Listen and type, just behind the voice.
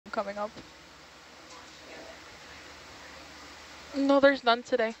coming up? No, there's none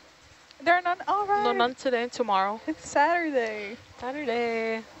today. There are none? All right. No, none today. Tomorrow. It's Saturday.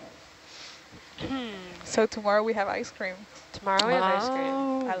 Saturday. So tomorrow we have ice cream. Tomorrow we have ice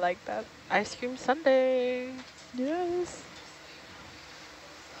cream. I like that. Ice cream Sunday. Yes.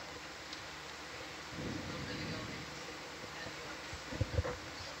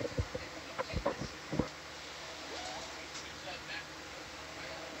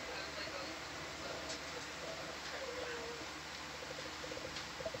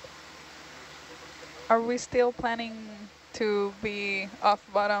 Are we still planning to be off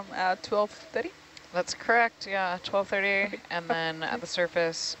bottom at 12:30? That's correct, yeah, 12:30, Okay. and then at the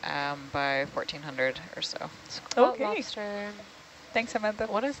surface by 1400 or so. Okay. Lobster. Thanks, Samantha.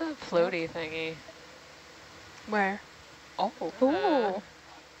 What is that floaty thingy? Where? Oh. Ooh.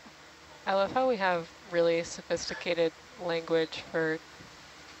 I love how we have really sophisticated language for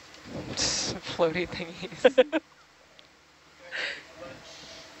floaty thingies.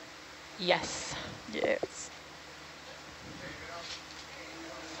 Yes. Yes.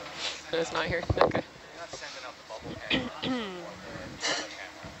 But it's not here. Okay.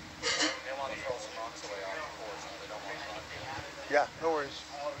 Yeah, no worries.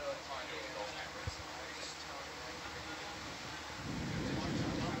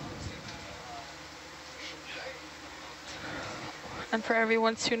 And for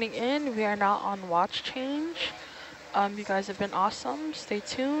everyone tuning in, we are now on watch change. You guys have been awesome. Stay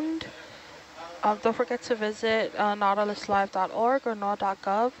tuned. Don't forget to visit nautiluslive.org or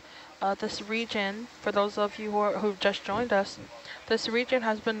nau.gov. This region, for those of you who've just joined us, this region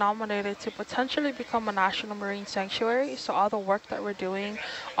has been nominated to potentially become a national marine sanctuary. So all the work that we're doing,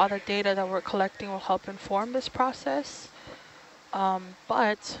 all the data that we're collecting will help inform this process.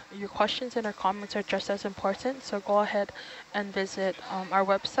 But your questions and our comments are just as important. So go ahead and visit our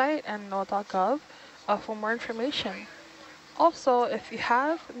website and nau.gov for more information. Also, if you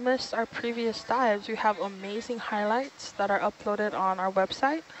have missed our previous dives, we have amazing highlights that are uploaded on our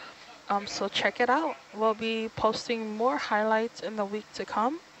website. So check it out. We'll be posting more highlights in the week to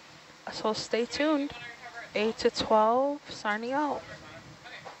come. So stay tuned. 8 to 12, signing out.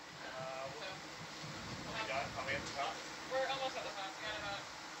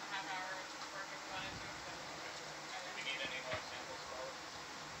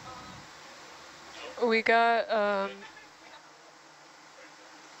 We got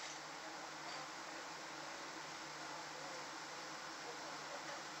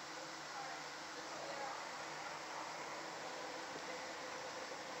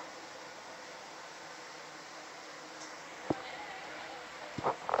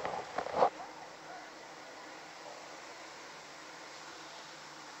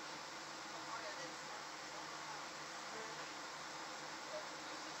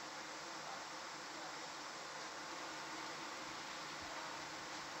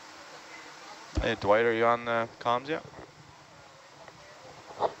Hey, Dwight, are you on the comms yet?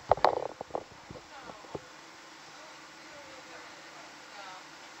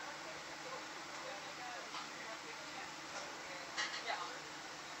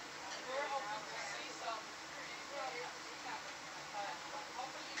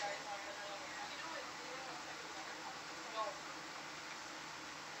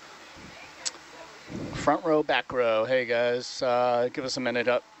 Front row, back row. Hey guys, give us a minute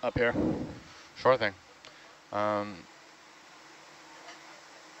up here. Sure thing.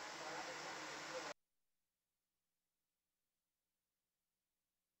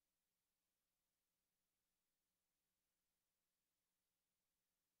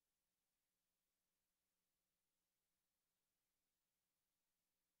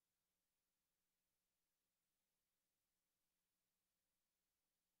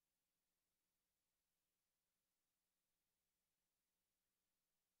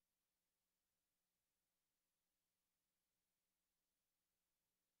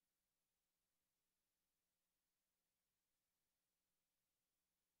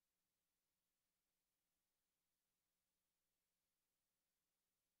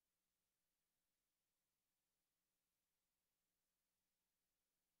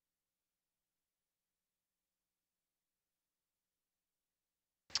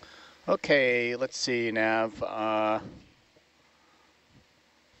 Okay, let's see, Nav.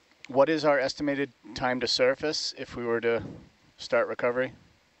 What is our estimated time to surface if we were to start recovery?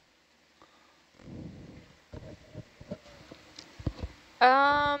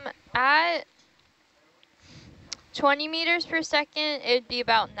 At 20 meters per second, it'd be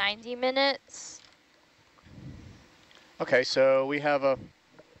about 90 minutes. Okay, so we have a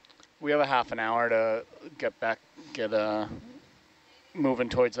half an hour to get moving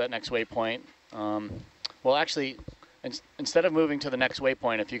towards that next waypoint. Well, actually, instead of moving to the next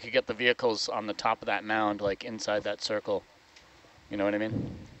waypoint, if you could get the vehicles on the top of that mound, like inside that circle, you know what I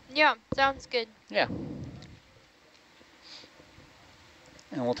mean? Yeah, sounds good. Yeah.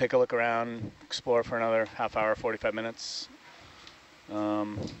 And we'll take a look around, explore for another half hour, 45 minutes.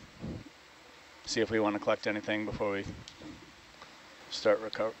 See if we want to collect anything before we start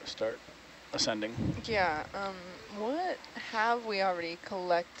ascending. Yeah, what have we already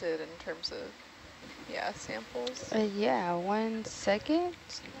collected in terms of, samples? Yeah, 1 second.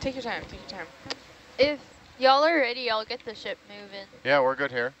 Take your time, take your time. If y'all are ready, I'll get the ship moving. Yeah, we're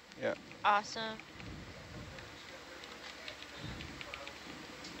good here. Yeah. Awesome.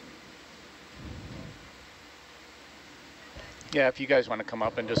 Yeah, if you guys want to come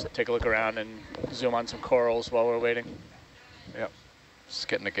up and just take a look around and zoom on some corals while we're waiting. Yep. Just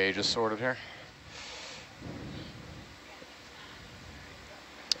getting the gauges sorted here.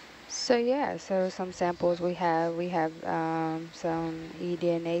 So yeah, so some samples we have some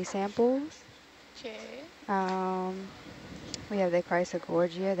eDNA samples. Okay. We have the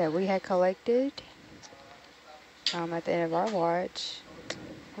Chrysogorgia that we had collected at the end of our watch.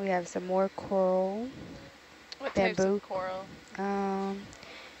 We have some more coral. What Bamboo. types of coral? I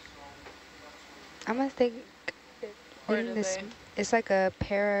must think. Where do they? It's like a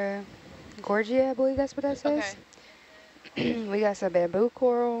Paragorgia, I believe that's what that says. Okay. We got some bamboo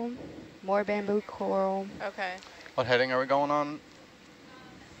coral, more bamboo coral. Okay. What heading are we going on?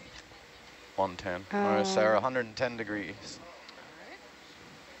 110. All right, Sarah, 110 degrees.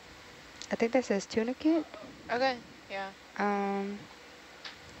 I think that says tunicate. Okay, yeah.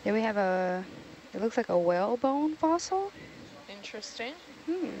 Then we have it looks like a whalebone fossil. Interesting.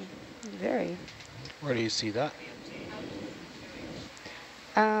 Very. Where do you see that?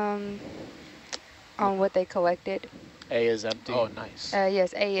 On what they collected. A is empty. Oh, nice.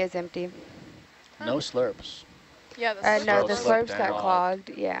 Yes, A is empty. No slurps. Yeah, the No, the slurp slurps got down. clogged.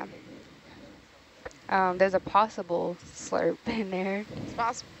 Yeah. There's a possible slurp in there.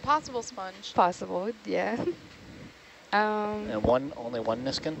 it's possible sponge. Possible, yeah. And only one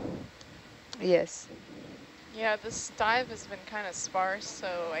Niskin? Yes. Yeah, this dive has been kind of sparse,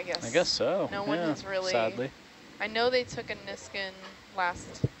 so I guess so. no one has really. Sadly. I know they took a Niskin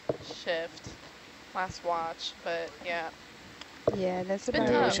last shift, last watch, but yeah. Yeah, that's been about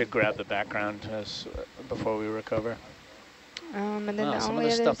Maybe we tough. it. should grab the background before we recover. And then the Some of only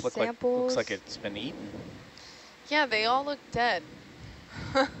this other stuff looks samples. like it's been eaten. Yeah, they all look dead.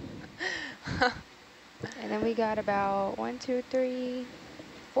 And then we got about 1, 2, 3,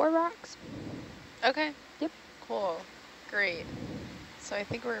 4 rocks. Okay. Yep. Cool. Great. So I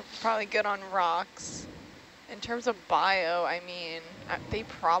think we're probably good on rocks. In terms of bio, I mean, they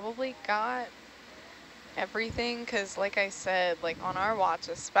probably got everything because, like I said, like on our watch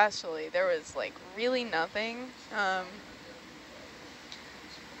especially, there was like really nothing.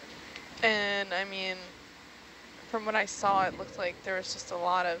 And I mean, from what I saw, it looked like there was just a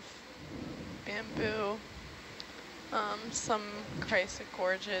lot of bamboo, some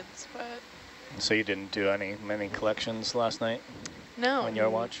Chrysogorgids, but So you didn't do many collections last night no. on your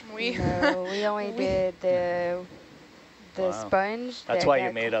watch? No, we only did the Wow. sponge. That's that why you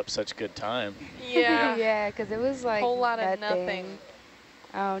got made up such good time. Yeah. yeah, because it was like Whole lot of nothing.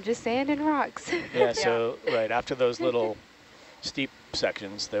 Just sand and rocks. Yeah, so right after those little steep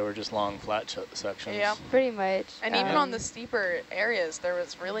sections, there were just long flat sections. Yeah. Pretty much. And even on the steeper areas, there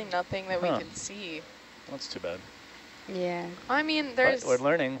was really nothing that we could see. That's too bad. Yeah. I mean, But there's... we're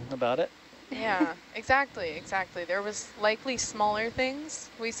learning about it. Yeah, exactly. There was likely smaller things.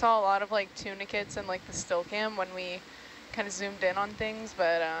 We saw a lot of like tunicates and like the still cam when we kind of zoomed in on things,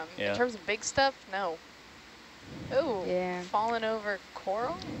 but in terms of big stuff, no. Oh, Yeah. fallen over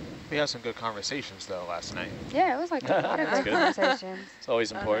coral? We had some good conversations, though, last night. Yeah, it was like a lot of That's good good. conversations. It's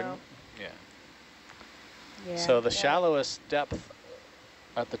always important. Yeah. Yeah. So the shallowest depth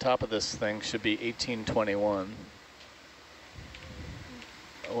at the top of this thing should be 1821.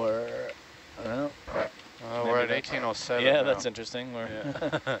 Or, I don't know. We're at Maybe that's- 1807 Yeah, now. that's interesting.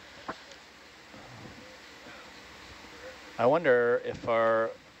 Yeah. I wonder if our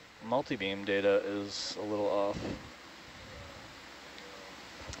multi-beam data is a little off.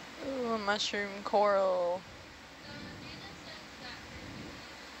 Ooh, mushroom coral.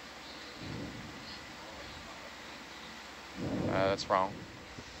 That's wrong.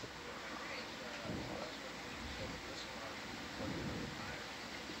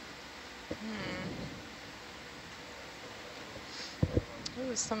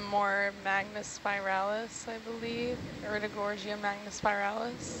 Ooh, some more Magnus spiralis, I believe. Chrysogorgia Magnus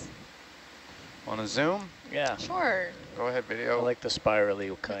spiralis. Want to zoom? Yeah. Sure. Go ahead, I video. like the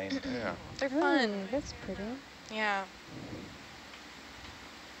spirally kind. Yeah. They're fun. Ooh, that's pretty. Yeah.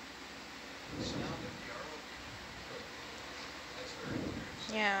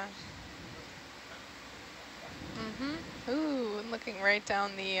 Yeah. Ooh, and looking right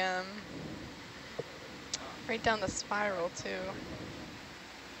down the spiral too.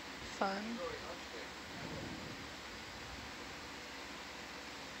 Fun.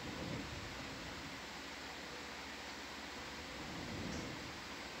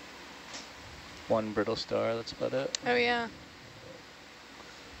 One brittle star, that's about it. Oh yeah.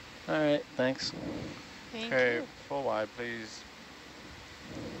 All right, thanks. Thank Okay, you. full wide, please.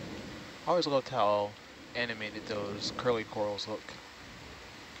 I always loved how animated those curly corals look.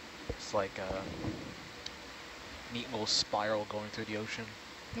 It's like a neat little spiral going through the ocean.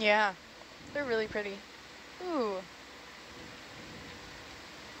 Yeah. They're really pretty. Ooh.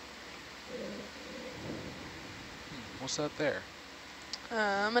 What's that there?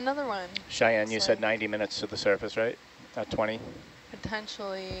 Another one. Cheyenne, you Looks said like 90 minutes to the surface, right? At 20?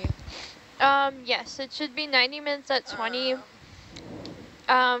 potentially. Yes, it should be 90 minutes at 20.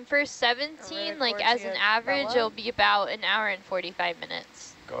 For 17, like as an Chrysogorgia average, bella? it'll be about an hour and 45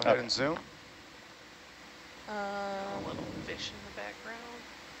 minutes. Go ahead Okay. and zoom. A little fish in the background.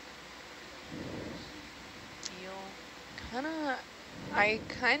 Deal.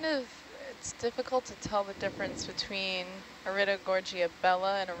 It's difficult to tell the difference between Iridogorgia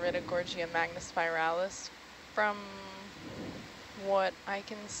bella and Iridogorgia magnispiralis from what I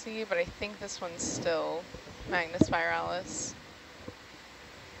can see, but I think this one's still magnispiralis,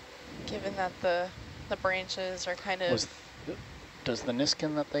 given that the branches are kind of... Does the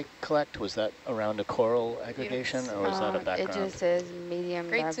Niskin that they collect, was that around a coral aggregation, or was that a It background? just says medium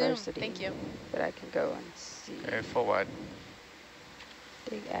Great zoom, diversity. thank you. But I can go and see Okay, full wide.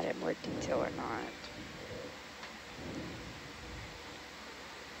 if they added more detail or not.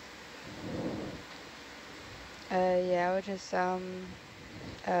 Yeah, I would just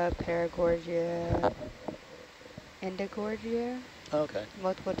Paragorgia, Endogorgia, Okay.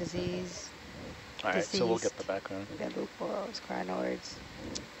 multiple disease, All right, so we'll deceased. get the background. bamboo corals, crinoids.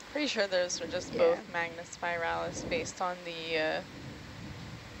 Pretty sure those are just Yeah. both magnispiralis based on the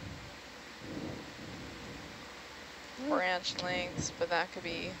branch lengths, but that could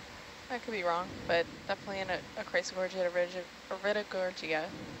be wrong. But definitely in a Chrysogorgia Iridogorgia.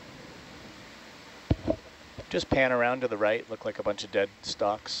 Just pan around to the right, look like a bunch of dead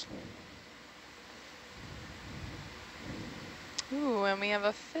stalks. Ooh, and we have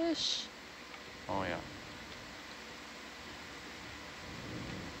a fish. Oh, yeah.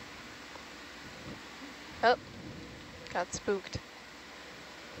 Oh, got spooked.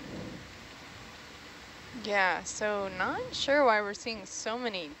 Yeah, so not sure why we're seeing so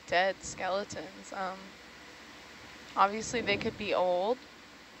many dead skeletons. Obviously they could be old,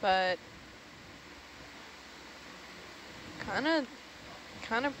 but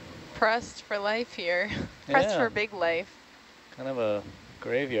kind of pressed for life here. Pressed Yeah. for big life. Kind of a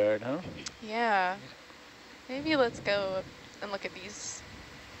graveyard, huh? Yeah. Maybe let's go and look at these.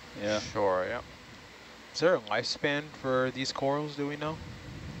 Yeah. Sure, yeah. Is there a lifespan for these corals, do we know?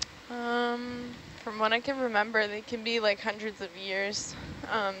 From what I can remember, they can be like hundreds of years.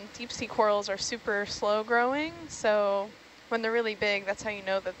 Deep sea corals are super slow growing, so when they're really big, that's how you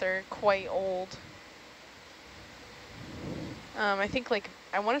know that they're quite old. I think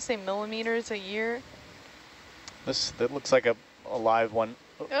I want to say millimeters a year. That looks like a live one.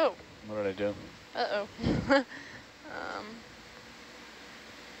 Oh, What did I do? uh-oh.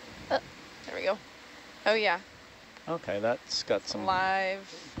 There we go. Oh yeah, Okay, that's got some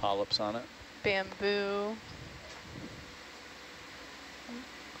live polyps on it. bamboo.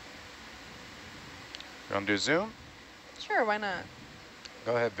 You want to do zoom? Sure, why not?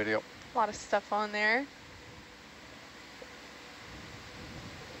 Go ahead, video. A lot of stuff on there.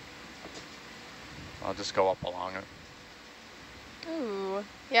 I'll just go up along it. Ooh,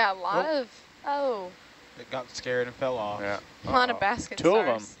 yeah, a lot of, It got scared and fell off. Yeah. a lot of basket Two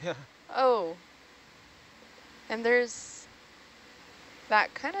of stars. Yeah. Oh, and there's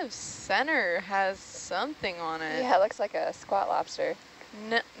that kind of center has something on it. Yeah, it looks like a squat lobster.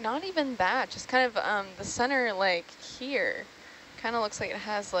 Not even that, just kind of the center like here kind of looks like it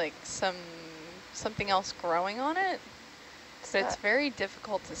has like something else growing on it, but it's very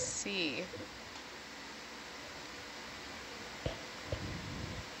difficult to see.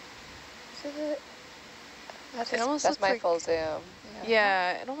 That's, It almost that's looks my like- full zoom.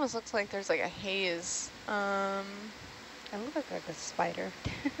 Yeah, it almost looks like there's like a haze. It looks like a spider.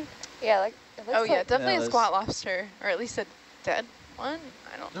 Yeah, like it looks Oh yeah, like definitely a there's- squat lobster, or at least a dead One?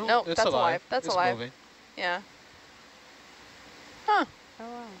 I don't No, know. it's That's alive. alive. That's It's alive. moving. Yeah. Huh. Oh,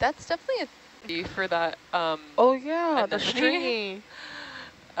 wow. That's definitely D for that. Oh yeah, the anemone. stringy.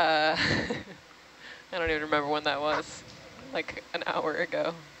 I don't even remember when that was. Like an hour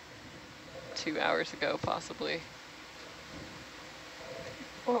ago. 2 hours ago, possibly.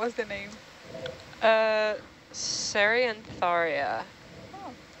 What was the name? Cerianthoria.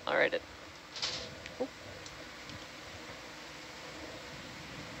 Oh. I'll write it.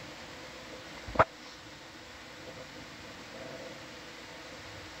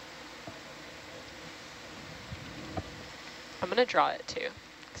 I'm gonna draw it too,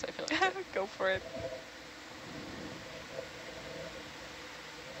 because I feel like it. Go for it.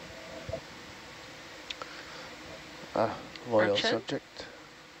 Loyal Urchin? subject.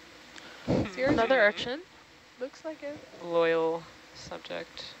 Another urchin. Looks like it. Loyal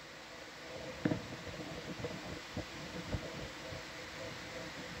subject.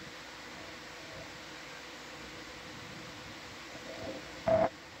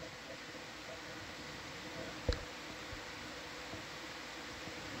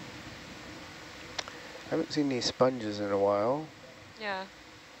 Haven't seen these sponges in a while. Yeah.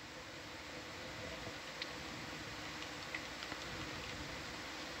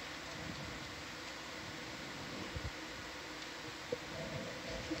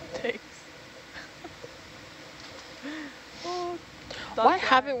 Thanks. Oh, Why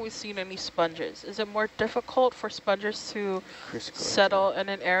haven't we seen any sponges? Is it more difficult for sponges to Chrysogorgia. settle in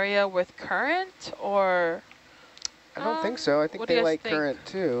an area with current, or? I don't think so. I think what do they you guys like think? current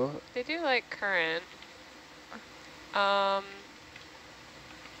too. They do like current.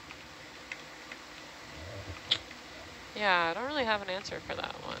 Yeah, I don't really have an answer for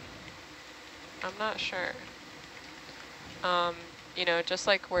that one. I'm not sure. You know, just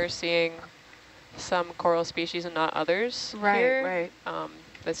like we're seeing some coral species and not others here, Right.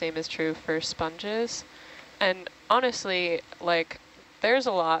 the same is true for sponges. And honestly, like, there's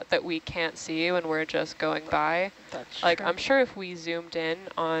a lot that we can't see when we're just going by. That's Like, true. I'm sure if we zoomed in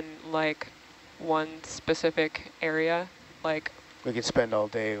on, like, one specific area, like, We could spend all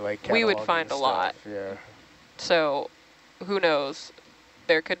day like we would cataloging find a stuff. lot. Yeah. So, who knows?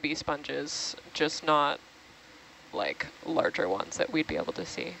 There could be sponges, just not, like, larger ones that we'd be able to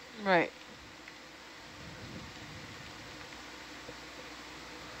see. Right.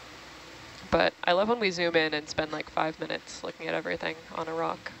 But I love when we zoom in and spend like 5 minutes looking at everything on a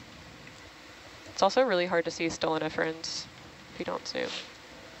rock. It's also really hard to see stoloniferans if you don't zoom.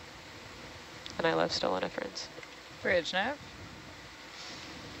 And I love stoloniferans. Bridge nav.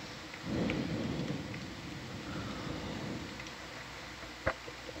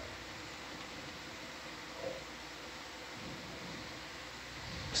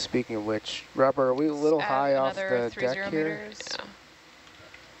 Speaking of which, Robert, are we a little Add high off another the 30 deck here? meters Yeah.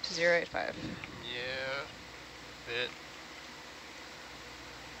 to 085. Yeah, bit.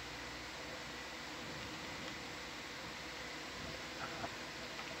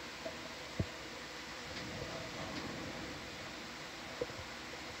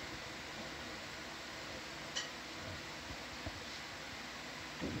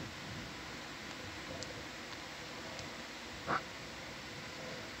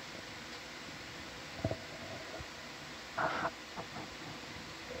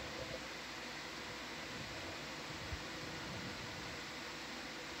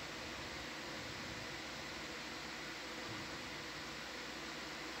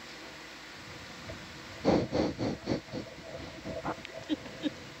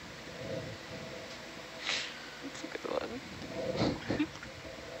 That's a good one.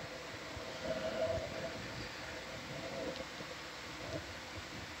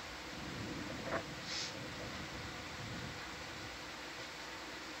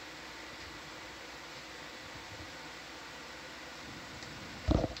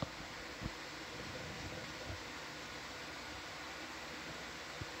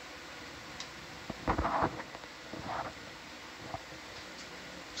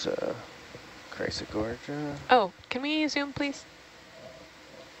 It's Chrysogorgia. Oh, can we zoom, please?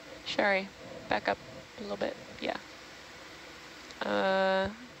 Sherry, back up a little bit. Yeah.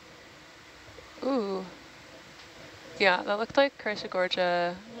 Ooh. Yeah, that looked like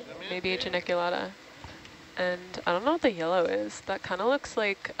Chrysogorgia, maybe geniculata. And I don't know what the yellow is. That kind of looks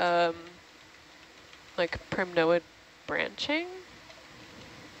like primnoid branching.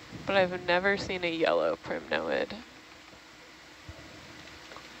 But I've never seen a yellow primnoid.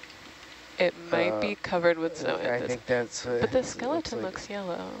 It might be covered with zoanthids. I think that's... But the skeleton looks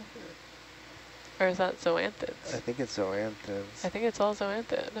yellow. Or is that zoanthids? I think it's zoanthids. I think it's all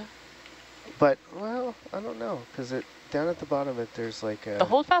zoanthid. But, well, I don't know, because down at the bottom, there's like a... The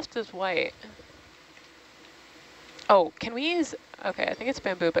holdfast is white. Oh, can we use... Okay, I think it's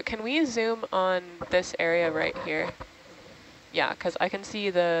bamboo, but can we zoom on this area right here? Yeah, because I can see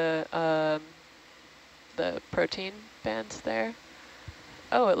the protein bands there.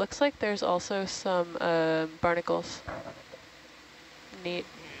 Oh, it looks like there's also some barnacles. Neat.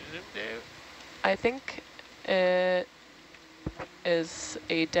 I think it is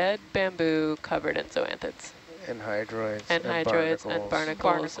a dead bamboo covered in zoanthids. And hydroids. And hydroids and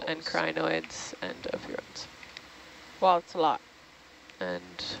barnacles and crinoids and ophiruoids. Well, it's a lot. And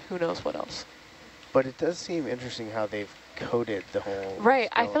who knows what else. But it does seem interesting how they've coated the whole Right,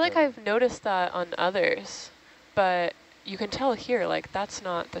 I feel like skeleton. I've noticed that on others, but you can tell here, like, that's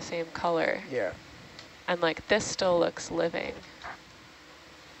not the same color. Yeah. And, like, this still looks living.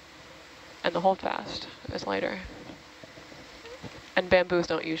 And the holdfast is lighter. And bamboos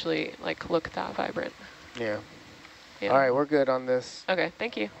don't usually, like, look that vibrant. Yeah. Yeah. All right, we're good on this. Okay,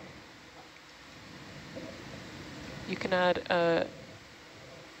 thank you. You can add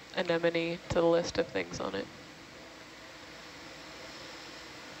anemone to the list of things on it.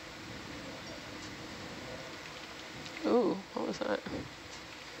 Ooh, what was that?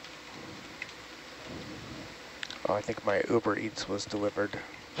 Oh, I think my Uber Eats was delivered.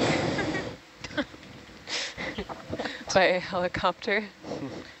 By a helicopter?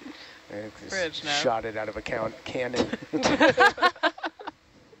 I Bridge, no. shot it out of a cannon.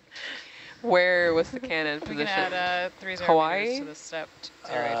 Where was the cannon We position? can add 3 0 Hawaii? meters to the stepped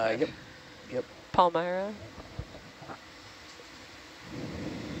area. Yep. Yep. Palmyra?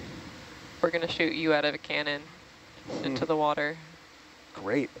 We're going to shoot you out of a cannon into the water.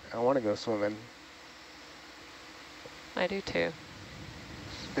 Great. I want to go swimming. I do too.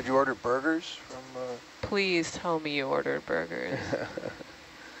 Did you order burgers from... Please tell me you ordered burgers.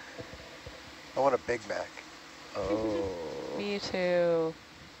 I want a Big Mac. Oh. Me too.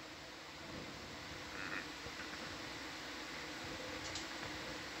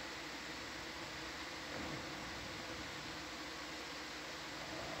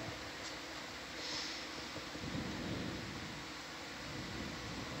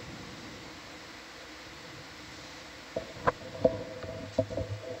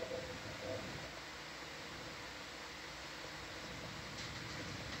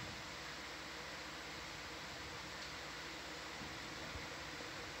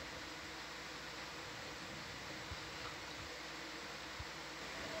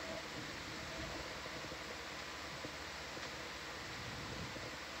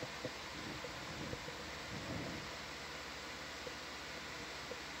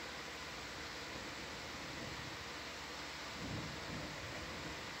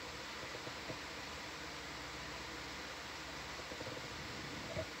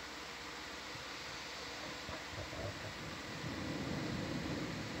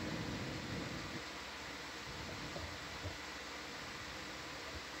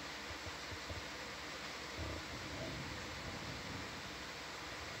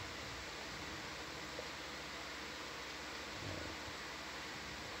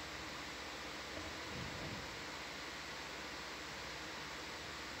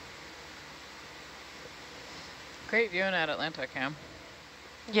 Great viewing at Atlanta, Cam.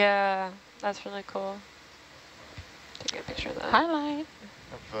 Yeah, that's really cool. Take a picture of that. Highlight.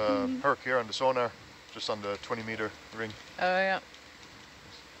 Have Herc here on the sonar, just on the 20-meter ring. Oh, yeah.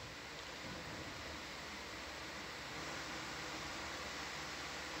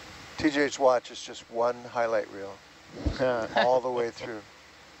 TJ's watch is just one highlight reel, all the way through.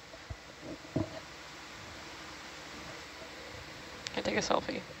 Can I take a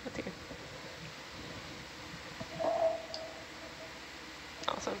selfie with you?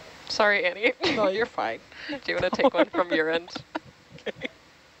 Awesome. Sorry, Annie. No, you're fine. Do you want to take one from your end? Okay.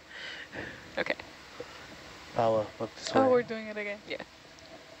 Okay. Paula, look this way. Oh, we're doing it again. Yeah.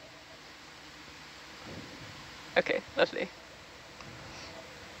 Okay, lovely.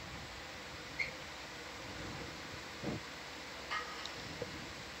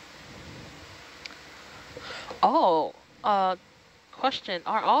 Oh, question.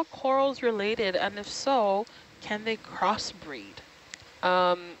 Are all corals related? And if so, can they crossbreed?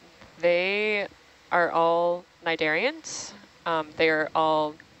 They are all cnidarians. They are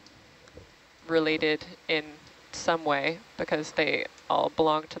all related in some way because they all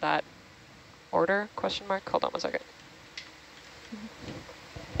belong to that order, question mark? Hold on one second.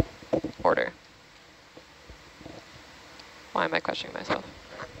 Order. Why am I questioning myself?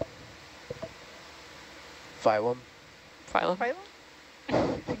 Phylum. Phylum? Phylum?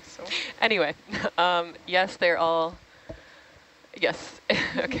 I think so. Anyway, yes, they're all, yes,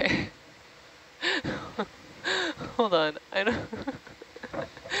 okay. Hold on. I don't.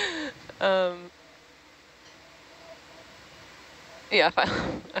 Yeah, fine.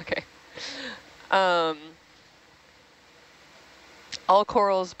 Okay. All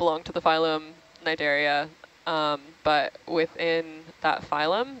corals belong to the phylum Cnidaria, but within that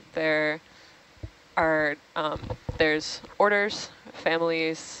phylum, there are there's orders,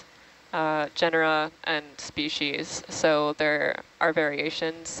 families, genera, and species. So there are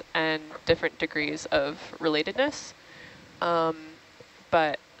variations and different degrees of relatedness.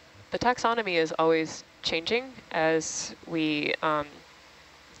 But the taxonomy is always changing as we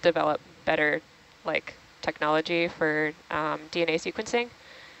develop better technology for DNA sequencing.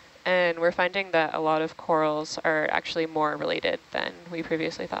 And we're finding that a lot of corals are actually more related than we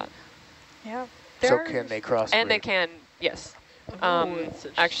previously thought. Yeah. So can they crossbreed? And they can, yes.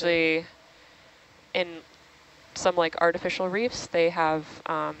 Actually, in some artificial reefs, they have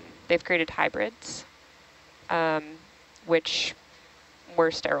they've created hybrids, which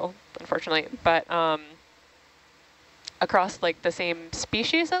were sterile, unfortunately, but across the same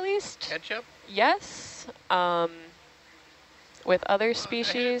species at least. Ketchup? Yes. With other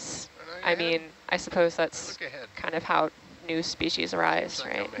species, I mean, I suppose that's kind of how new species arise,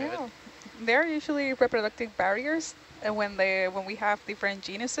 right? Yeah. They're usually reproductive barriers when we have different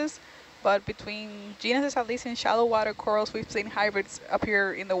genuses, but between genuses, at least in shallow water corals, we've seen hybrids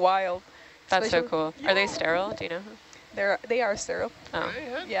appear in the wild. That's so cool. Yeah. Are they sterile? Do you know? They are sterile. Oh,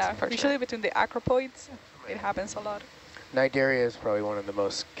 yeah. Usually between the acropoids, it happens a lot. Cnidaria is probably one of the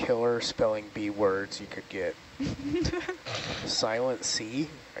most killer spelling bee words you could get. Silent C?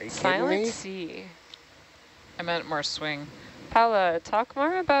 Are you kidding me? Silent C. I meant more swing. Paula, talk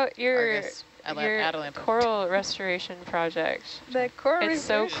more about your coral restoration project. The coral It's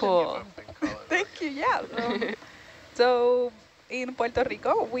so cool. Thank you, yeah. So in Puerto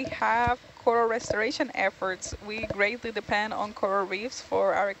Rico, we have coral restoration efforts. We greatly depend on coral reefs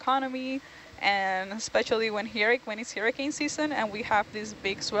for our economy, and especially when it's hurricane season and we have these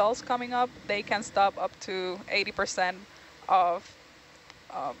big swells coming up, they can stop up to 80% of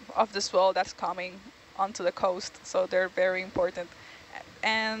the swell that's coming onto the coast. So they're very important.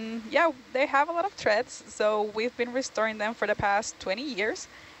 And yeah, they have a lot of threats. So we've been restoring them for the past 20 years.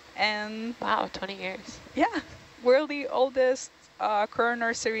 And wow, 20 years. Yeah, we're the oldest coral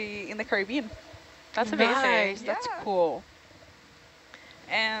nursery in the Caribbean. That's amazing. Nice. Yeah. That's cool.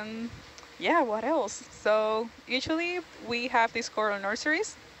 And yeah, what else? So usually we have these coral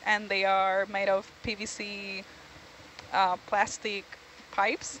nurseries, and they are made of PVC plastic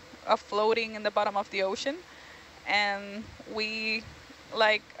pipes floating in the bottom of the ocean. And we,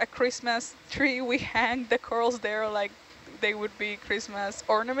 like a Christmas tree, we hang the corals there like they would be Christmas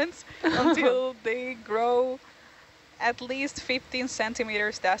ornaments until they grow at least 15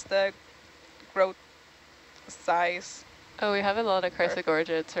 centimeters. That's the growth size. Oh, we have a lot of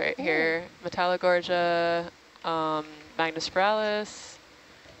Chrysogorgids right here. Metallogorgia, Magnospiralis,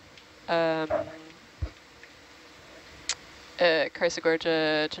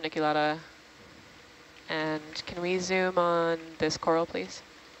 Chrysogorgia geniculata. And can we zoom on this coral, please?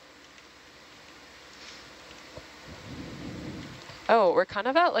 Oh, we're kind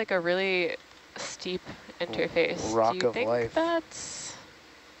of at a really steep interface. Rock Do you of think life. that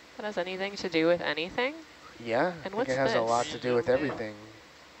has anything to do with anything? Yeah, and I what's think it has this? a lot to do with everything.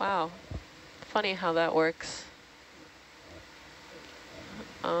 Wow, funny how that works.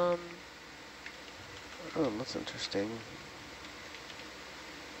 Oh, that's interesting.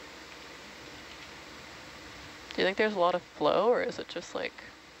 Do you think there's a lot of flow, or is it just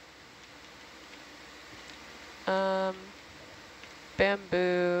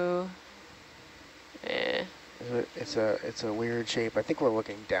bamboo? It's a weird shape. I think we're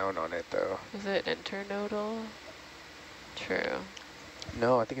looking down on it though. Is it internodal? True.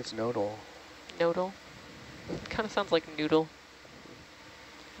 No, I think it's nodal. Nodal? Kind of sounds like noodle.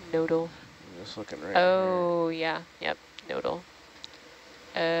 Nodal. I'm just looking right Oh, yeah. Yep. Nodal.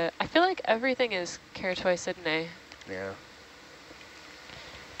 I feel like everything is Cerianthoria. Yeah.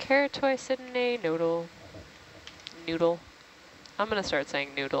 Cerianthoria, nodal, noodle. I'm going to start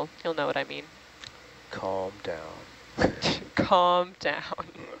saying noodle. You'll know what I mean. Calm down. Calm down.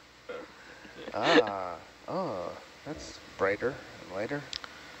 Oh, that's brighter and lighter.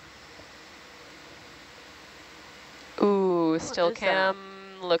 Ooh, still cam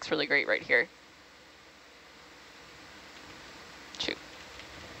looks really great right here. Shoot.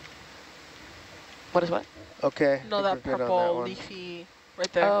 What is what? Okay. No, that purple leafy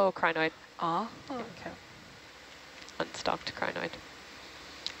right there. Oh, crinoid. Oh, okay. Unstocked crinoid.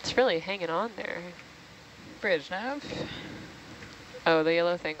 It's really hanging on there. Bridge nav. Oh, the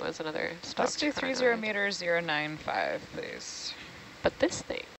yellow thing was another stock. Let's do 30 meters, 095, please. But this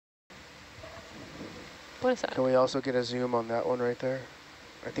thing, what is that? Can we also get a zoom on that one right there?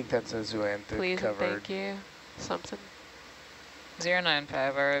 I think that's a zoanthid Please covered. and thank you. Something.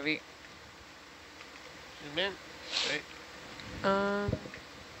 095 ROV. Zoom in. Hey.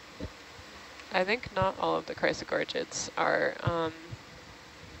 I think not all of the Chrysogorgids are.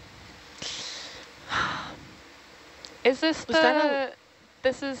 Is this the?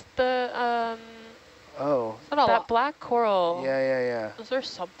 This is the. Oh. That black coral. Yeah. Is there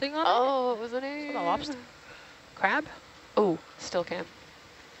something on it? Oh, what was the name? Is it a lobster? Crab? Oh, still cam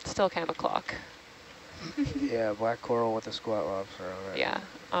a clock. Yeah, black coral with a squat lobster on it. Yeah.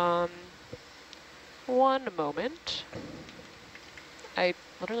 One moment. I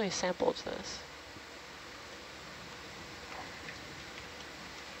literally sampled this.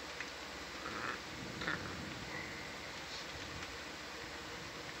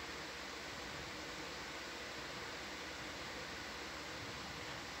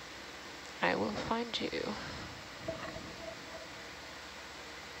 I will find you.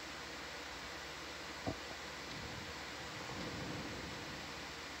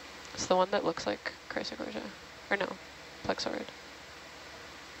 It's the one that looks like Chrysogorgia. Or no, plexaurid.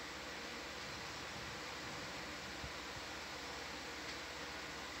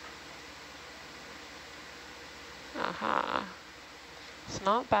 Aha. It's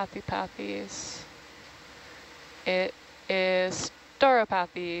not Bathypathes. It is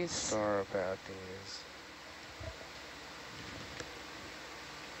Stauropathes. Stauropathes.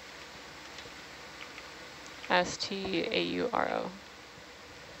 S-T-A-U-R-O.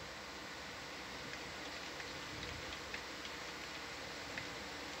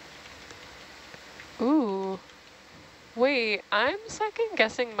 Ooh. Wait, I'm second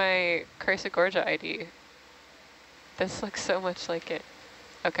guessing my Chrysogorgia ID. This looks so much like it.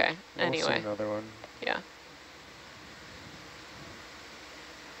 Okay, We'll anyway. see another one. Yeah.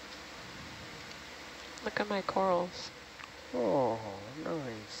 Look at my corals. Oh,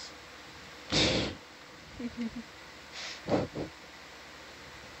 nice.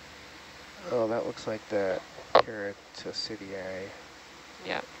 Oh, that looks like the Cerianthoria.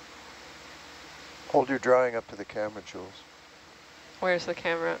 Yeah. Hold your drawing up to the camera, Jules. Where's the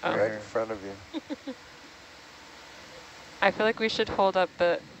camera? Oh. Right in front of you. I feel like we should hold up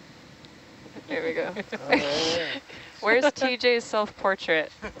the... There we go. Oh, yeah. Where's TJ's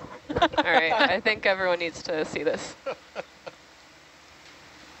self-portrait? All right, I think everyone needs to see this.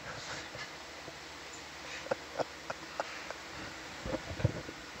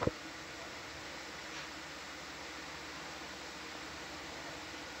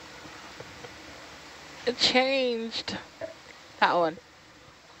 It changed. That one.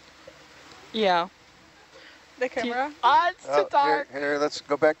 Yeah. The camera? It's too dark. Here, let's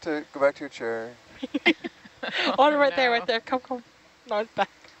go back to your chair. Oh, right there, right there. Come. No, it's back.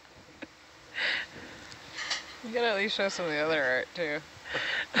 You gotta at least show some of the other art too.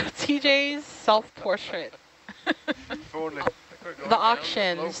 TJ's self-portrait. The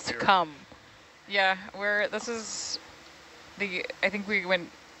auctions to come. Yeah, this is I think we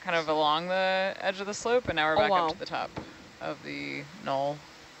went kind of along the edge of the slope, and now we're back up to the top of the knoll.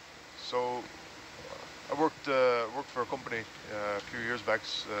 So I worked for a company a few years back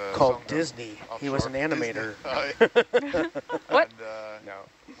called Disney. He was an animator. What? And, no.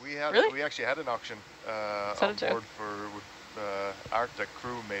 We actually had an auction on board with art that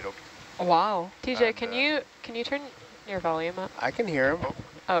crew made up. Wow. TJ, and, can you turn your volume up? I can hear him.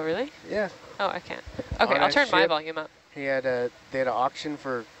 Oh, really? Yeah. Oh, I can't. Okay, I'll turn my volume up. They had an auction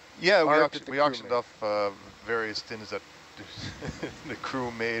for we auctioned off various things that the crew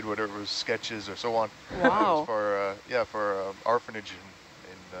made, whether it was sketches or so on. Wow. It was for orphanage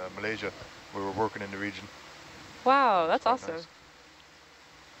in Malaysia. We were working in the region. Wow, that's awesome. Nice.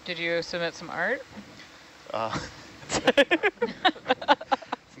 Did you submit some art?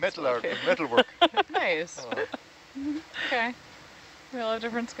 Metal art, metal work. Nice. Okay. We all have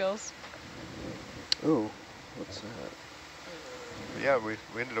different skills. Ooh, what's that? Yeah, we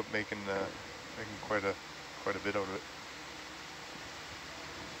ended up making quite a bit out of it.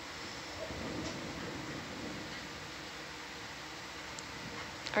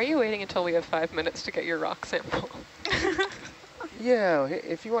 Are you waiting until we have 5 minutes to get your rock sample? Yeah,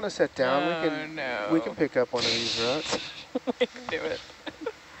 if you want to sit down, we can pick up one of these rocks. We can do it.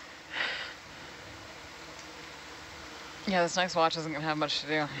 Yeah, this next watch isn't gonna have much to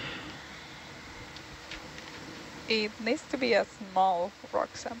do. It needs to be a small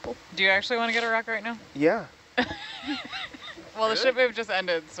rock sample. Do you actually want to get a rock right now? Yeah. Well, the ship move just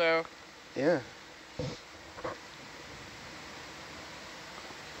ended, so. Yeah.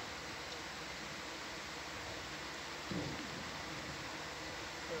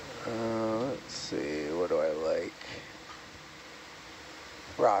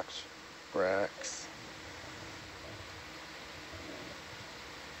 Rocks. Rocks.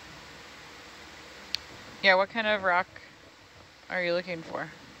 Yeah, what kind of rock are you looking for?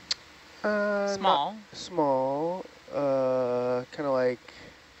 Small. Small. Kind of like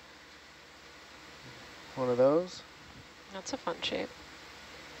one of those. That's a fun shape.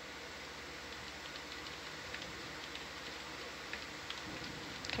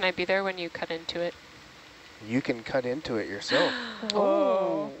 Can I be there when you cut into it? You can cut into it yourself.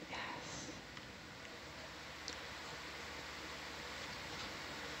 Whoa. Yes.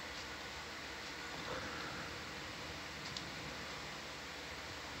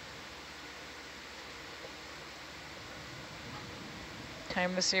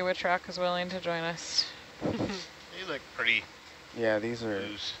 Time to see which rock is willing to join us. They look pretty Yeah, these are...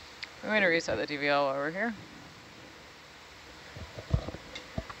 loose. I'm going to reset the DVL while we're here.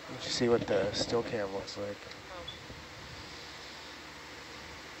 Let's see what the still cam looks like.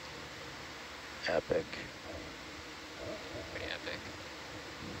 Epic. Pretty epic.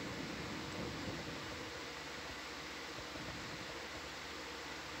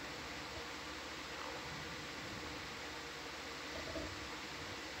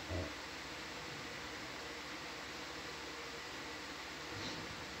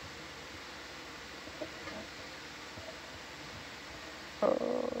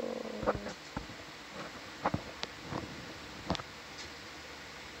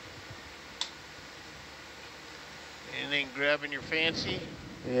 Anything grabbing your fancy?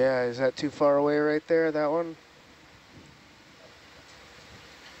 Yeah, is that too far away right there, that one?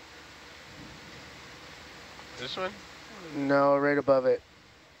 This one? No, right above it.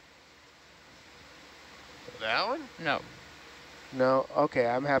 That one? No. No, okay,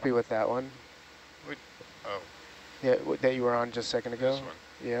 I'm happy with that one. Wait, oh. Yeah, that you were on just a second ago? This one.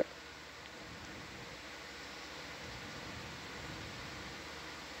 Yeah.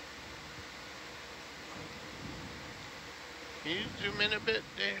 Can you zoom in a bit,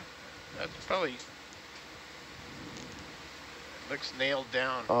 Dave? That's probably... looks nailed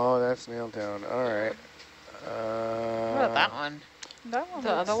down. Oh, that's nailed down. All right. What about that one? That one.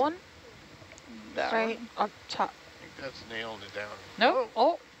 The other one? That Right one. on top. I think that's nailed it down. No.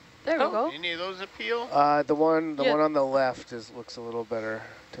 Oh, there we go. Any of those appeal? The one Yeah. on the left looks a little better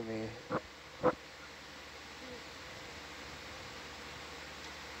to me.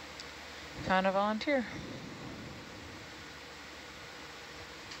 Found a volunteer.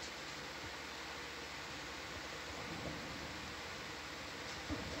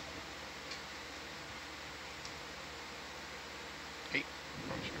 Hey,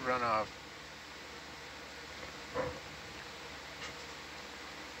 why don't you run off?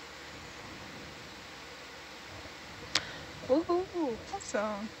 Woohoo!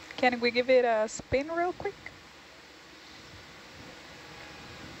 Awesome. Can we give it a spin real quick?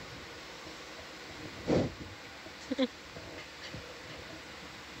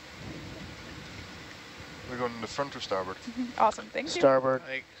 We're going in the front or starboard? Awesome, thank you. Starboard.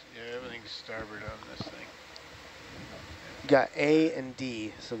 Yeah, everything's starboard on this thing. You got A and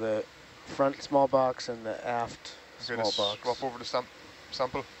D, so the front small box and the aft Okay, small let's box. swap over the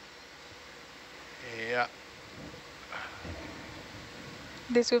sample. Yeah.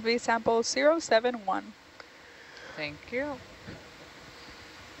 This will be sample 071. Thank you.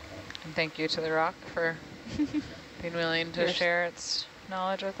 And thank you to the rock for being willing to share its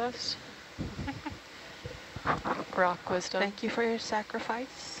knowledge with us. Rock wisdom. Thank you for your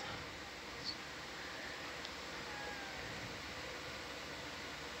sacrifice.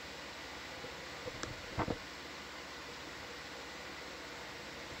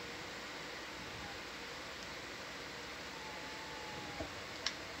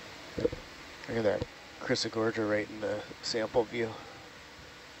 Look at that Chrysogorgia right in the sample view.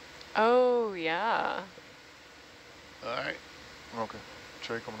 Oh, yeah. All right. Okay.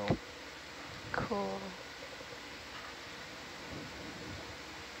 Tray coming over. Cool.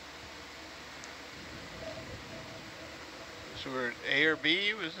 So we're at A or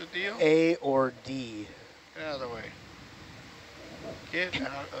B was the deal? A or D. Get out of the way. Get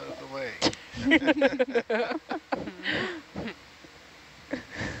out of the way.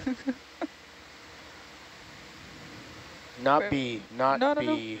 Not B, not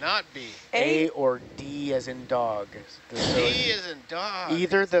B. Not B. A or D as in dog. D as in dog.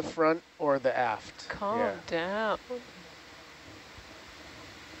 Either the front or the aft. Calm down.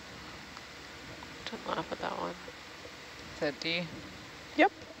 Don't laugh at that one. Is that D?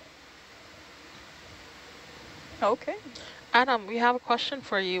 Yep. Okay. Adam, we have a question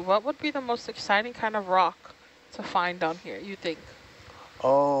for you. What would be the most exciting kind of rock to find down here, you think?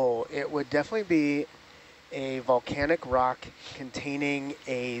 Oh, it would definitely be a volcanic rock containing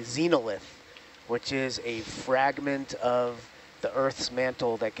a xenolith, which is a fragment of the Earth's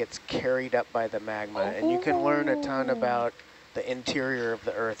mantle that gets carried up by the magma. And you can learn a ton about the interior of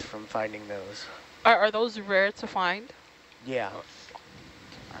the Earth from finding those. Are those rare to find? Yeah.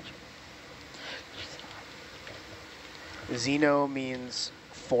 Xeno means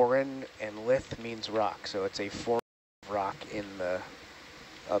foreign and lith means rock. So it's a foreign rock in the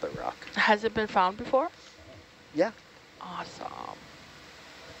other rock. Has it been found before? Yeah. Awesome.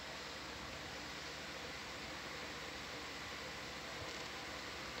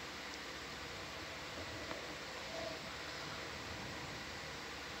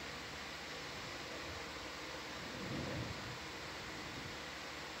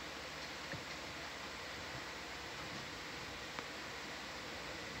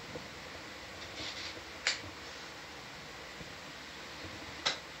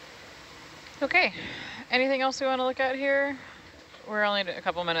 Okay, anything else we want to look at here? We're only a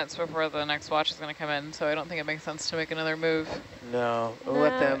couple minutes before the next watch is going to come in, so I don't think it makes sense to make another move. No, we'll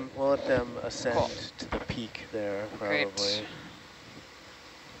let them ascend to the peak there, probably. Great.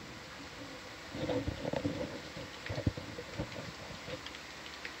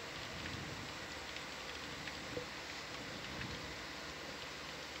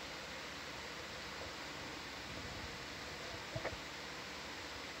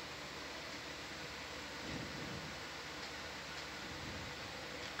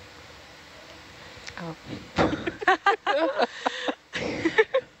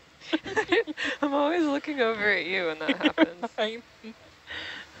 I'm always looking over at you when that happens. Do you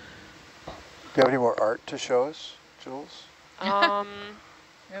have any more art to show us, Jules? We have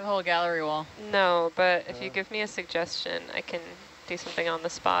a whole gallery wall. No, but if you give me a suggestion, I can do something on the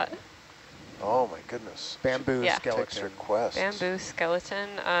spot. Oh my goodness. Bamboo skeleton. Text request. Bamboo skeleton?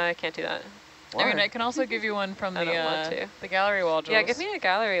 I can't do that. Why? I mean, I can also give you one from I don't want to. the gallery wall, Jules. Yeah, give me a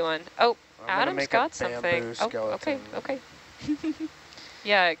gallery one. Oh, Adam's got something. Oh, okay, okay.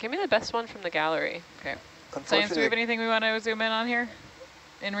 Yeah, give me the best one from the gallery. Okay. Science, do we have anything we want to zoom in on here?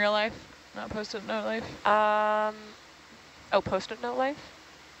 In real life? Not post-it note life? Oh, post-it note life?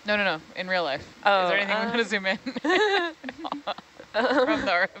 No. In real life. Oh, is there anything we want to zoom in? From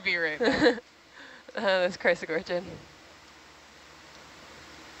the ROV right now. That's Chrysogorgia.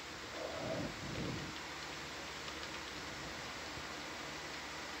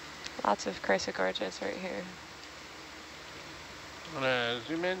 Lots of Chrysogorgias right here. Wanna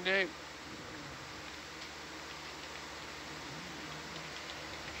zoom in, Dave?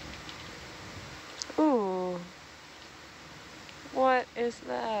 Ooh. What is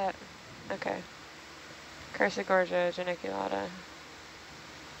that? Okay. Chrysogorgia geniculata.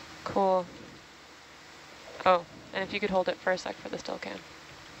 Cool. Oh, and if you could hold it for a sec for the still can.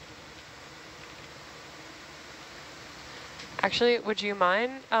 Actually, would you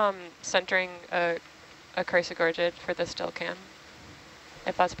mind centering a Chrysogorgia for the still can?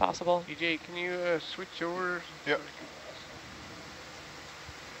 If that's possible. DJ, can you switch over? Yep.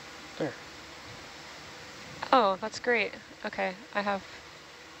 There. Oh, that's great. Okay, I have.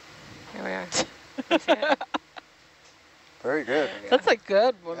 Here we are. You see it? Very good. That's a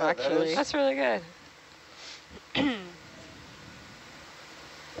good one, Yeah, actually. That's really good.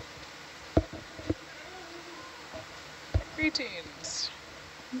 Greetings.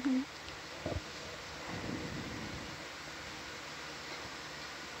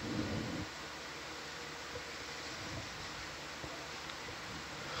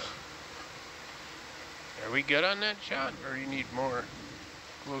 Are we good on that shot, or you need more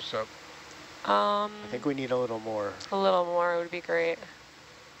close up? I think we need a little more. A little more would be great.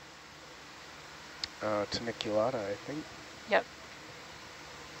 Tuniculata, I think. Yep.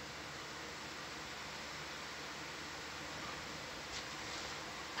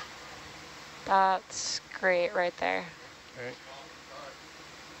 That's great right there. Okay.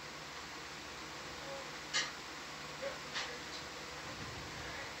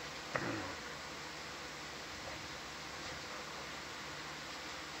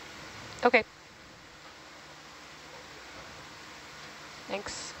 Okay.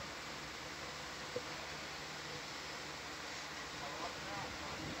 Thanks.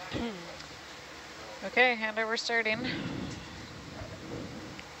 Okay, handover starting.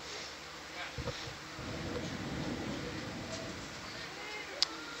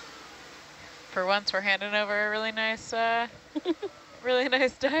 For once, we're handing over a really nice, really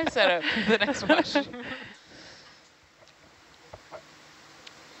nice dive setup for the next watch.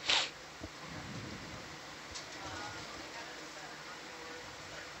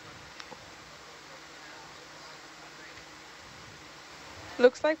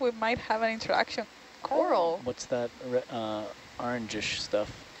 Looks like we might have an interaction coral. What's that orangish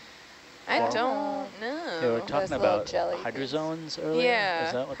stuff? I Coral? don't know. They were Those talking little about jelly hydrozoans earlier. Yeah,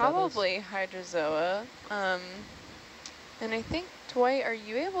 Is that what probably hydrozoa. And I think, Dwight, are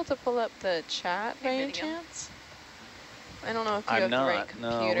you able to pull up the chat by any chance? I don't know if you have the right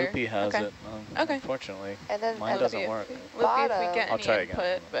computer. No, Loopy has okay. it. Okay. Unfortunately, And then mine doesn't work. Loopy, if we get I'll any try input,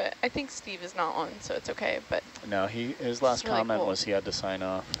 again. but I think Steve is not on, so it's okay. But No, his last really comment cool. was he had to sign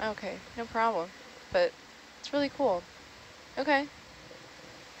off. Okay, no problem. But it's really cool. Okay.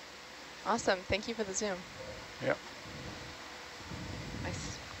 Awesome. Thank you for the zoom. Yep.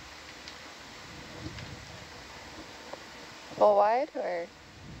 Nice. Full wide or?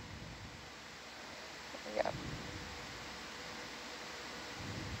 Yeah.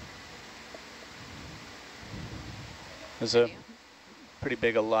 There's a pretty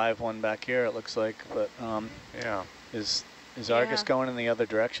big alive one back here, it looks like, but yeah. Is Argus going in the other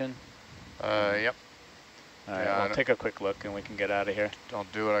direction? Yep. All right, yeah, we'll take a quick look and we can get out of here. I'll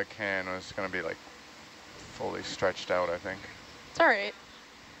do what I can. It's going to be like fully stretched out, I think. It's all right.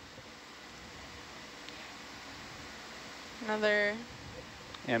 Another.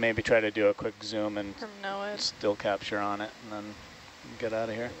 Yeah, maybe try to do a quick zoom and primnoid. Still capture on it and then get out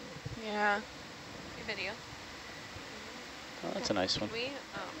of here. Yeah. Video. Oh, that's a nice one. Can we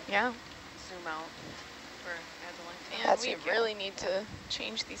yeah. zoom out for as a length? And we really need to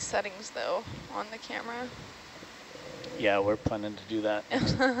change these settings though on the camera. Yeah, we're planning to do that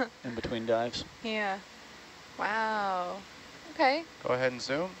in between dives. Yeah. Wow. Okay. Go ahead and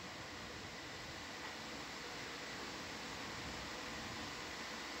zoom.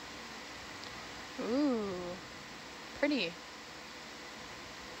 Ooh, pretty.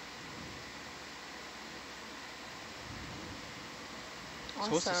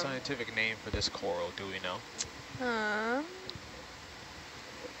 So what's the scientific name for this coral, do we know?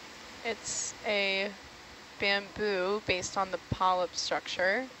 It's a bamboo based on the polyp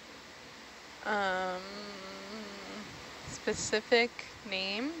structure. Specific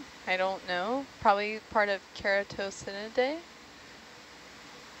name, I don't know. Probably part of Cerianthoria.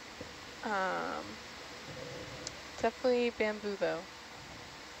 Definitely bamboo though.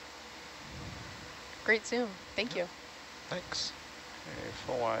 Great zoom, thank you. Thanks. Okay,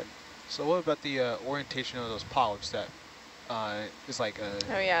 full wide. So what about the orientation of those polyps that is like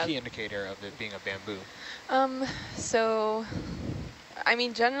a key indicator of it being a bamboo? So, I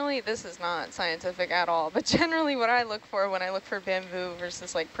mean, generally this is not scientific at all, but generally what I look for when I look for bamboo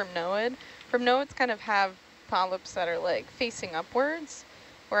versus like primnoids kind of have polyps that are like facing upwards,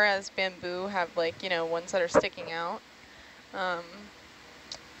 whereas bamboo have like, you know, ones that are sticking out.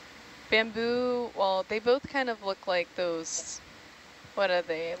 Bamboo, well, they both kind of look like those, what are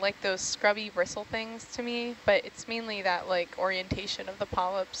they? Like those scrubby bristle things to me, but it's mainly that like orientation of the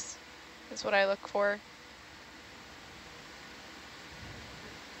polyps is what I look for.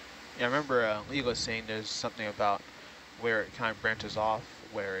 Yeah, I remember Lee was saying there's something about where it kind of branches off,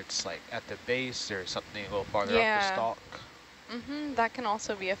 where it's like at the base or something a little farther up the stalk. Mm-hmm, that can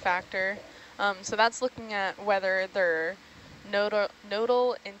also be a factor. So that's looking at whether they're nodal,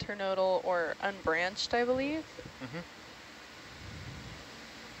 internodal, or unbranched, I believe. Mm-hmm.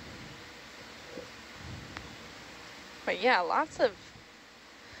 But yeah, lots of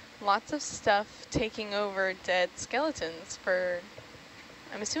stuff taking over dead skeletons for,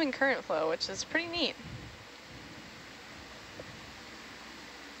 I'm assuming, current flow, which is pretty neat.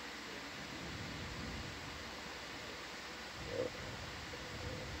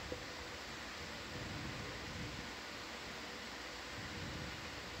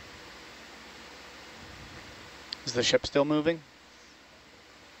 Is the ship still moving?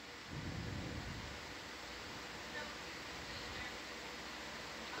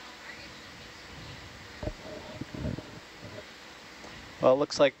 Well, it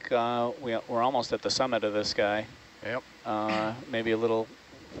looks like we're almost at the summit of this guy. Yep. Maybe a little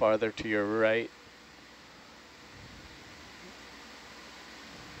farther to your right.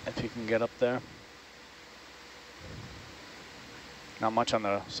 If you can get up there. Not much on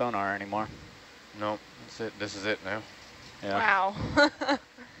the sonar anymore. Nope, that's it. This is it now. Yeah. Wow.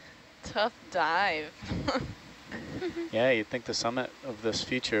 Tough dive. Yeah, you'd think the summit of this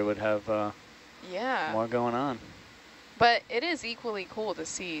feature would have more going on. But it is equally cool to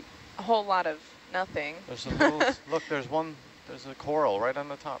see a whole lot of nothing. There's a little, look, there's a coral right on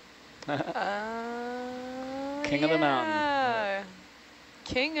the top. King of the mountain.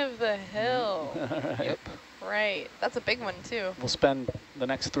 King of the hill. Right. Yep. Right, that's a big one too. We'll spend the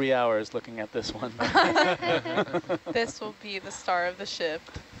next 3 hours looking at this one. This will be the star of the ship.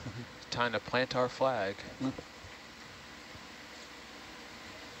 Time to plant our flag.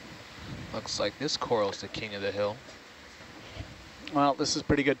 Looks like this coral's the king of the hill. Well, this is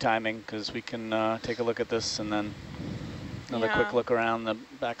pretty good timing because we can take a look at this and then another quick look around the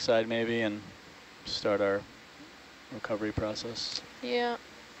backside maybe and start our recovery process. Yeah.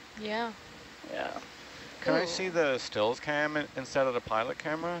 Yeah. Yeah. Can I see the stills cam instead of the pilot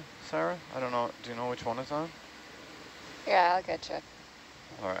camera, Sarah? I don't know. Do you know which one it's on? Yeah, I'll get you.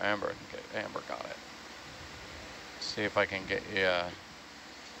 Or Amber. Amber got it. See if I can get you a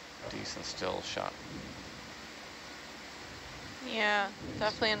decent still shot. Yeah,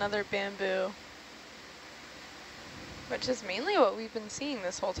 definitely another bamboo. Which is mainly what we've been seeing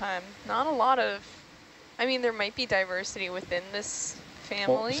this whole time. Not a lot of, I mean, there might be diversity within this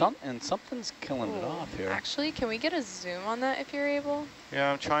family. Well, something's killing it off here. Actually, can we get a zoom on that if you're able?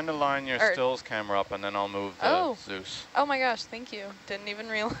 Yeah, I'm trying to line your stills camera up and then I'll move the Zeus. Oh my gosh, thank you. Didn't even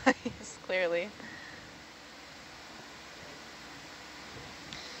realize, clearly.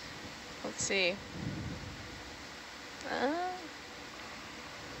 Let's see.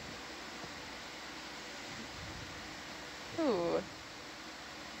 Ooh.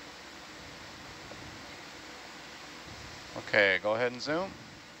 Okay, go ahead and zoom.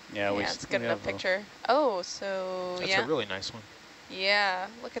 Yeah, it's good enough picture. Oh, so that's a really nice one. Yeah,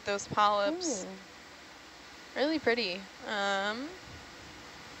 look at those polyps. Ooh. Really pretty.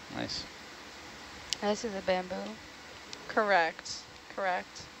 Nice. This is a bamboo. Correct.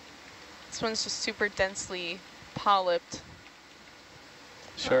 This one's just super densely polyped.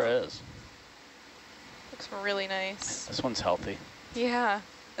 Sure is. Looks really nice. This one's healthy. Yeah,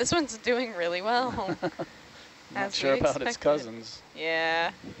 this one's doing really well. Not sure about its cousins.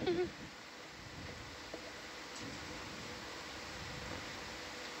 Yeah.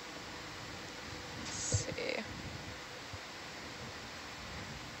 Let's see.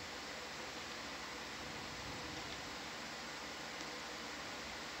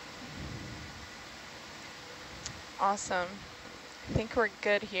 Awesome. I think we're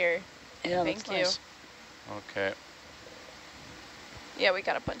good here. Yeah, Thank you. Nice. Okay. Yeah, we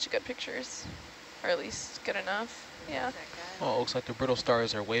got a bunch of good pictures. Or at least good enough. Yeah. Oh, it looks like the brittle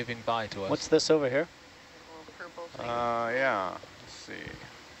stars are waving by to us. What's this over here? Purple thing. Yeah. Let's see.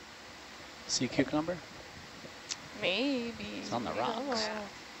 Sea cucumber? Maybe. It's on the rocks.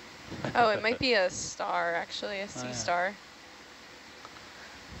 Oh, it might be a star, actually, a sea star.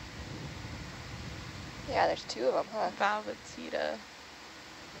 Yeah, there's two of them, huh? Valvatita.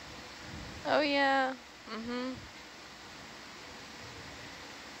 Oh, yeah. Mm-hmm.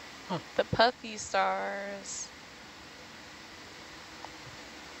 Huh. The puffy stars.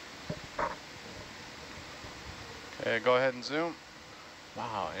 Okay, go ahead and zoom.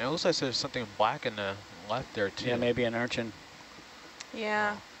 Wow, and it looks like there's something black in the left there too. Yeah, maybe an urchin.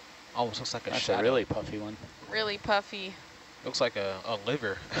 Yeah. Almost looks like a That's shadow. a really puffy one. Really puffy. Looks like a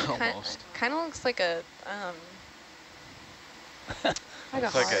liver almost. Kind of looks like a like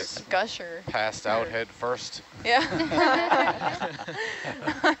Looks a, like a gusher. Passed out head first. Yeah.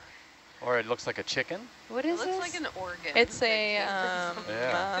 Or it looks like a chicken. What is it this? looks like an organ. It's a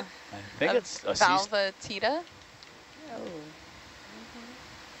Yeah. I think it's a Valvatita, Oh.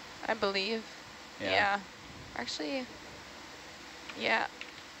 I believe. Yeah. Actually, yeah.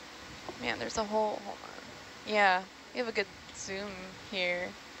 Man, there's a whole, hold on. Yeah, we have a good zoom here,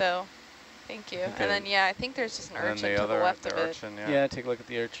 though. Thank you. Okay. And then, yeah, I think there's just an And urchin then to the left of urchin, it. Yeah, take a look at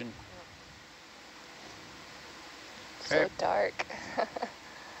the urchin. So dark.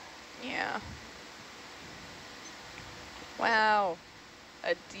 Yeah. Wow.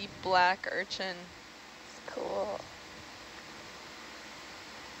 A deep black urchin. It's cool.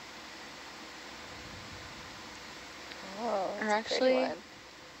 Oh, Or that's actually, a pretty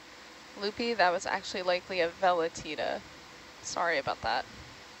one. Loopy, that was actually likely a Velatita. Sorry about that.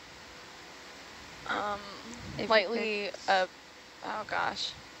 Lightly up. Oh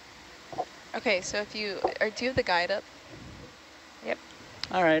gosh. Okay, so if you, do you have the guide up? Yep.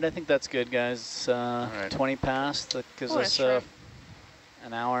 All right, I think that's good, guys. right. 20 past. That gives Oh, us shrimp.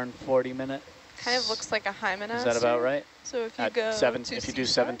 an hour and 40 minutes. Kind of looks like a hymenaster. Is that about right? So if you At go if you do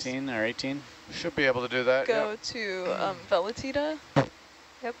 17 or 18? Should be able to do that. go to Velatita.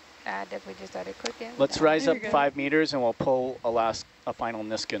 Yep. I definitely just started clicking. Let's rise There up you go. 5 meters and we'll pull a final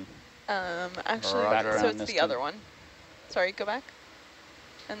Niskin. Actually, Roger. so it's Background the Niskin. other one. Sorry, go back.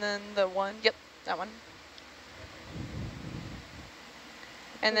 And then the one, yep, that one.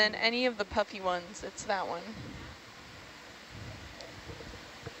 And then any of the puffy ones, it's that one.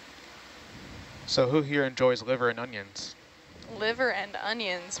 So who here enjoys liver and onions? Liver and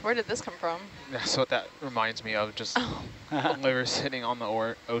onions, where did this come from? That's what that reminds me of, just a liver sitting on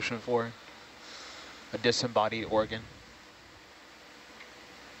the ocean floor. A disembodied organ.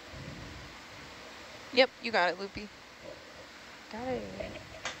 Yep, you got it, Loopy. Got it.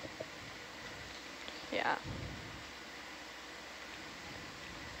 Yeah.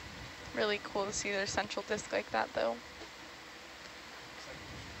 Really cool to see their central disc like that, though.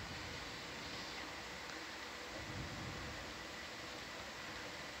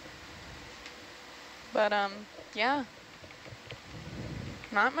 But, yeah.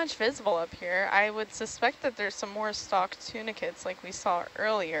 Not much visible up here. I would suspect that there's some more stalked tunicates like we saw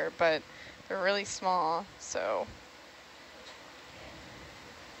earlier, but they're really small, so.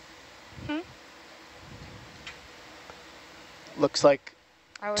 Looks like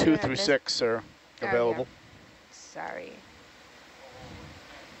I 2 through 6 are available. Yeah. Sorry.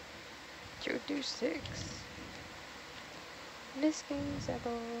 2 through 6. Missing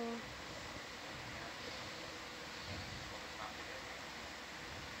several.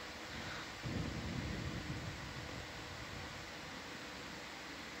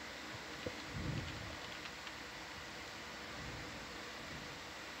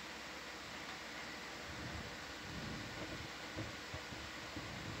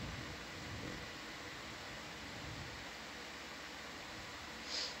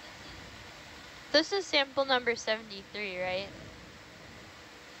 This is sample number 73, right?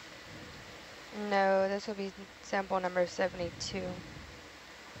 No, this will be sample number 72.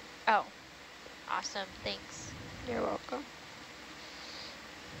 Oh, awesome, thanks. You're welcome.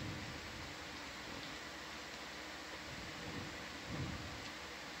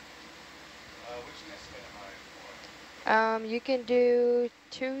 You can do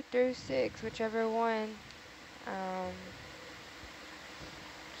 2 through 6, whichever one.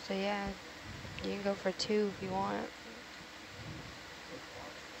 So yeah, you can go for 2 if you want.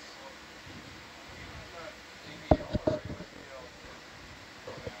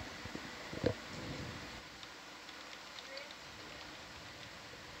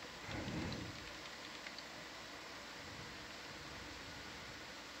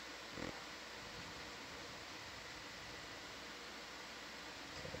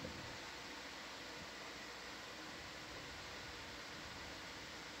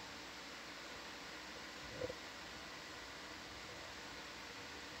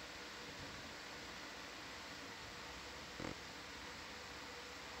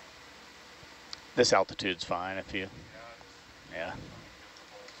 This altitude's fine if you, yeah.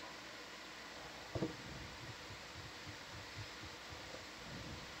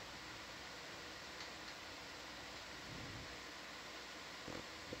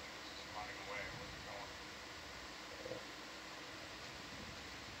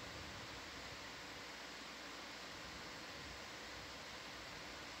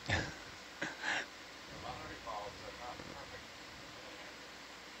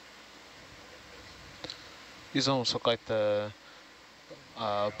 These almost look like the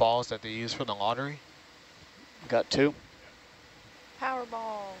balls that they use for the lottery. Got 2?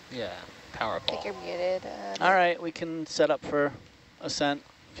 Powerball. Yeah, Powerball. I think you're muted. All right, we can set up for ascent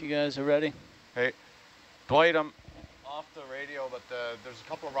if you guys are ready. Hey, Dwight, I'm off the radio, but there's a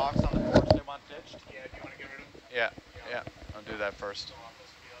couple of rocks on the porch they want ditched. Yeah, do you want to get rid of them? Yeah, I'll do that first. Just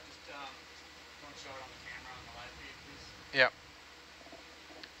don't show it on the camera on the live feed, please. Yeah.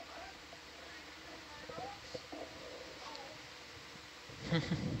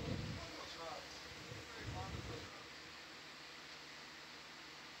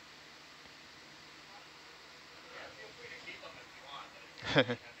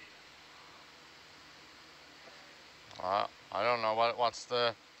 I don't know what's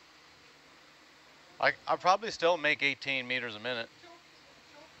the. I'll probably still make 18 meters a minute.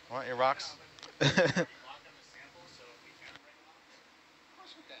 Want your rocks?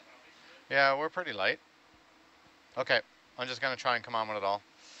 Yeah, we're pretty light. Okay, I'm just gonna try and come on with it all.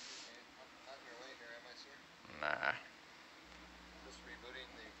 Nah. Just rebooting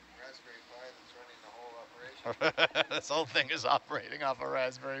the Raspberry Pi that's running the whole operation. This whole thing is operating off a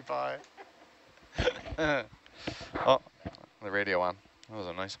Raspberry Pi. Oh, the radio on. That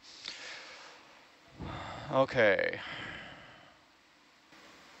was nice. Okay.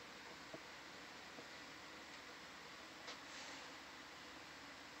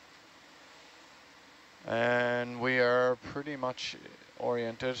 And we are pretty much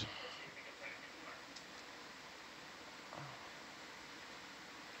oriented.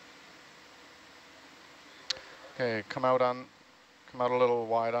 Okay, come out a little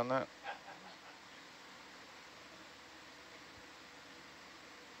wide on that.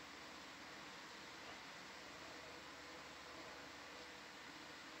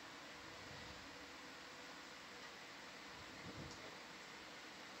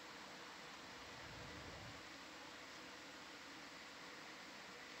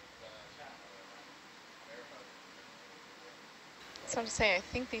 So I'm to say, I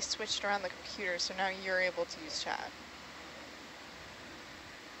think they switched around the computer, so now you're able to use chat.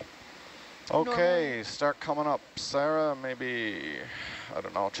 Okay, Normally. start coming up. Sarah, maybe, I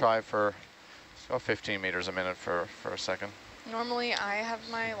don't know, try for, let's go 15 meters a minute for a second. Normally I have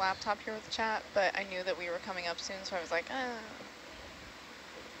my laptop here with chat, but I knew that we were coming up soon, so I was like,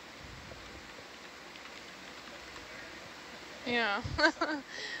 Yeah.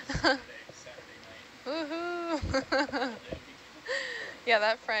 Woohoo! Yeah,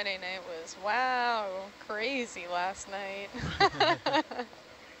 that Friday night was, wow, crazy last night.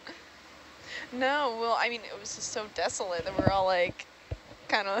 No, well, I mean, it was just so desolate that we were all like,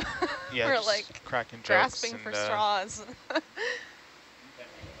 kind of, Yeah, we're just like cracking jokes grasping and, for straws.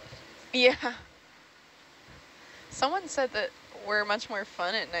 Yeah. Someone said that we're much more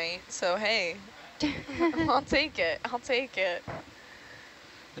fun at night, so hey, I'll take it. I'll take it.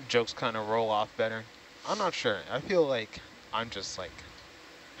 the jokes kind of roll off better. I'm not sure. I feel like I'm just like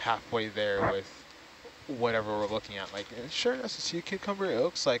halfway there with whatever we're looking at. Like, sure, that's a sea cucumber. It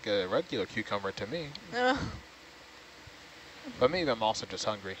looks like a regular cucumber to me. But maybe I'm also just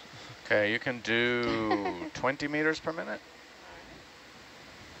hungry. Okay, you can do 20 meters per minute.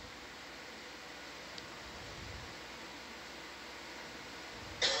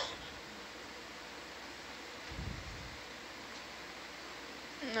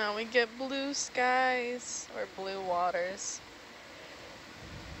 No, we get blue skies or blue waters.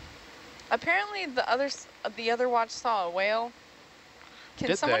 Apparently the other watch saw a whale.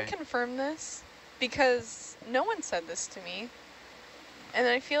 Can someone confirm this? Because no one said this to me. And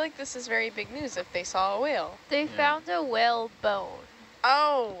I feel like this is very big news if they saw a whale. They found a whale bone.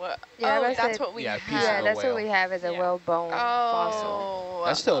 Oh, yeah, that's what we have. Yeah, that's what we have as a whale bone fossil.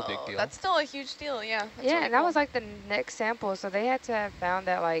 That's still a big deal. That's still a huge deal, yeah. That's Yeah, really and that cool. was like the next sample, so they had to have found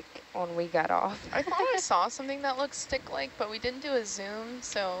that like when we got off. I thought I saw something that looked stick-like, but we didn't do a zoom,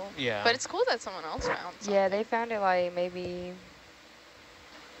 so. Yeah. But it's cool that someone else found something. Yeah, they found it like maybe,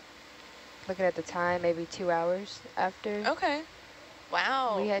 looking at the time, maybe 2 hours after. Okay.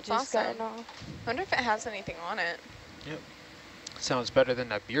 Wow. We had just awesome. gotten off. I wonder if it has anything on it. Yep. Sounds better than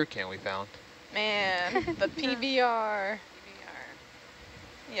that beer can we found. Man, the PBR.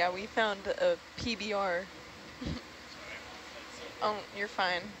 Yeah, we found a PBR. Oh, you're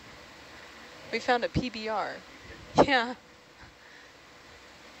fine. We found a PBR. Yeah.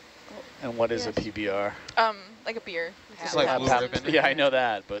 And what is a PBR? Like a beer. It's like blue ribbon. Yeah, I know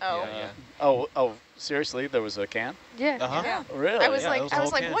that, but Oh. oh, seriously, there was a can? Yeah. Yeah. Really? I was Yeah, like, that was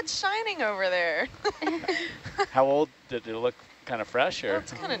the whole can. what's shining over there? How old did it look? Kind of fresh, or?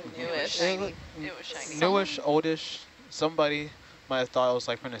 It's kind of newish. It was shiny. Newish, oldish. Somebody might have thought it was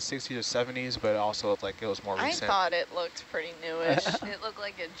like from the 60s or 70s, but it also looked like it was more recent. I thought it looked pretty newish. It looked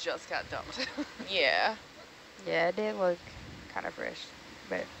like it just got dumped. Yeah. Yeah, it did look kind of fresh,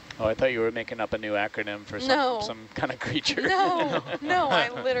 but. Oh, I thought you were making up a new acronym for some kind of creature. No, I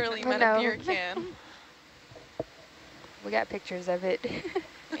literally meant a beer can. We got pictures of it.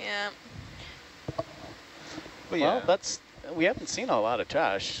 Yeah. Well, we haven't seen a lot of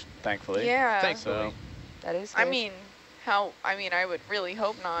trash, thankfully. Yeah. Thankfully. So. That is I good. mean, I would really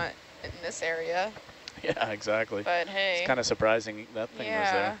hope not in this area. Yeah, exactly. But hey. It's kind of surprising that thing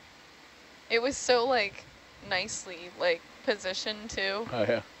was there. It was so like nicely like positioned too. Oh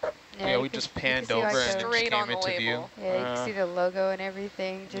yeah. Yeah, we just panned over and it just came into view. Yeah, you can see the logo and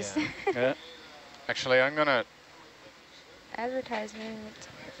everything. Just Yeah. Actually, I'm gonna. Advertisement.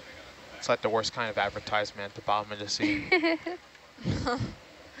 It's like the worst kind of advertisement at the bottom of the sea.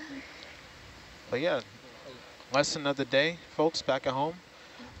 But yeah, lesson of the day, folks, back at home,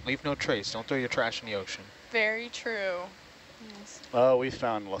 leave no trace. Don't throw your trash in the ocean. Very true. Yes. Oh, we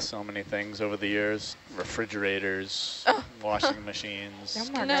found so many things over the years. Refrigerators, washing machines.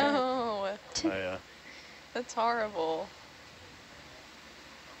 Oh my no. Yeah. That's horrible.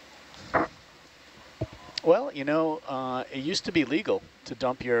 Well, you know, it used to be legal to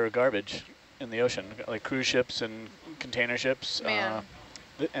dump your garbage in the ocean, like cruise ships and container ships. Man.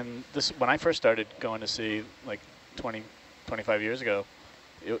 And this, when I first started going to sea, like 20, 25 years ago,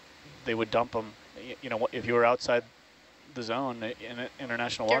 they would dump them. You know, if you were outside the zone in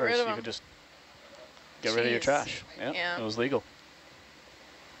international waters, you could just get rid of your trash. Yeah, it was legal.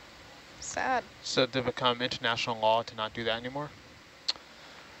 Sad. So did it become international law to not do that anymore?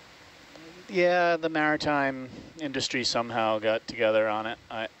 Yeah, the maritime industry somehow got together on it.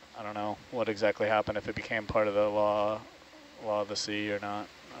 I don't know what exactly happened, if it became part of the law of the sea or not,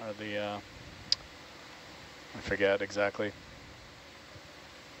 or the I forget exactly.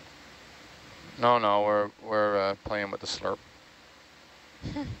 No, we're playing with the slurp.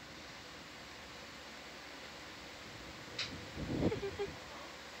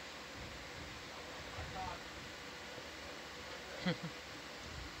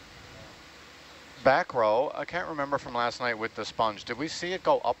 Back row, I can't remember from last night with the sponge. Did we see it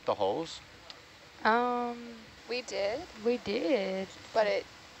go up the hose? We did, We did. but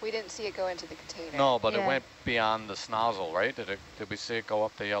we didn't see it go into the container. No, but Yeah. it went beyond the snozzle, right? Did we see it go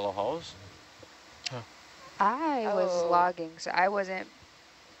up the yellow hose? I was Oh. logging, so I wasn't.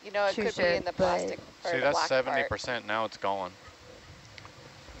 You know, it Too could be sure, in the but- plastic or See, the that's black 70%. Now it's going.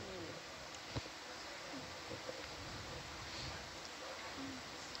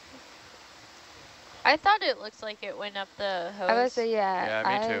 I thought it looks like it went up the hose. I would say, yeah.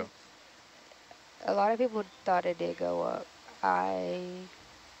 Yeah, me too. A lot of people thought it did go up. I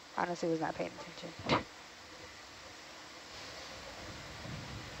honestly was not paying attention.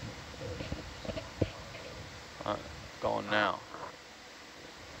 Going now.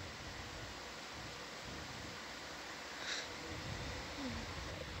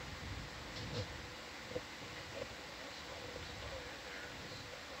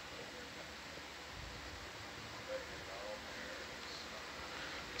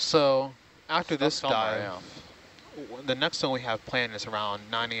 So after this somewhere, dive, the next one we have planned is around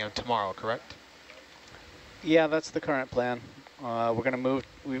 9 a.m. tomorrow, correct? Yeah, that's the current plan. We're going to move.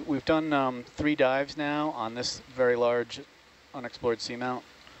 We've done 3 dives now on this very large unexplored seamount.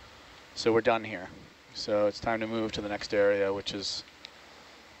 So we're done here. So it's time to move to the next area, which is,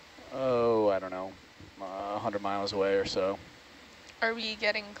 I don't know, 100 miles away or so. Are we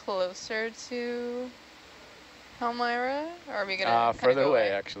getting closer to Palmyra? Or are we going to further away,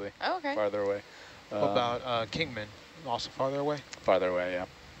 actually. Oh, okay. Farther away. What about Kingman? Also farther away? Farther away, yeah.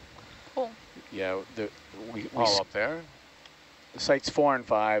 Cool. Yeah, we All up there? Sites 4 and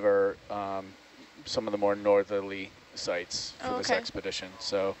 5 are some of the more northerly sites for this expedition.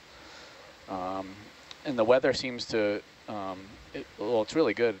 So, and the weather seems to, well, it's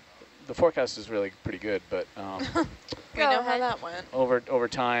really good. The forecast is really pretty good, but we know how that went. Over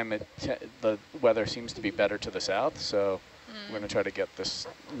time, the weather seems to be better to the south. So we're going to try to get this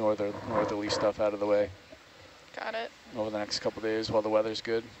northerly stuff out of the way. Got it. Over the next couple of days while the weather's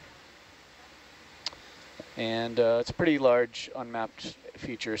good. And it's a pretty large unmapped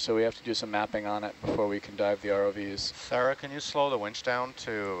feature, so we have to do some mapping on it before we can dive the ROVs. Sarah, can you slow the winch down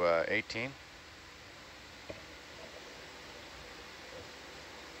to 18?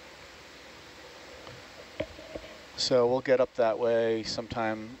 So we'll get up that way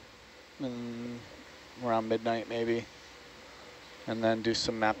sometime around midnight maybe, and then do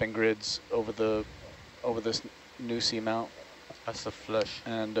some mapping grids over this new seamount. That's the flush.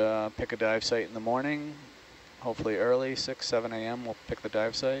 And pick a dive site in the morning, hopefully early, 6, 7 a.m. We'll pick the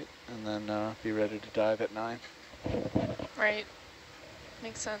dive site, and then be ready to dive at 9. Right.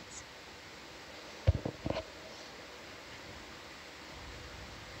 Makes sense.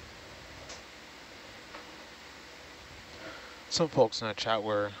 Some folks in the chat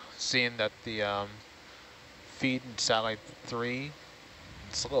were seeing that the feed in satellite 3,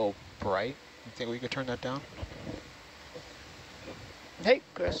 it's a little bright. You think we could turn that down? Hey,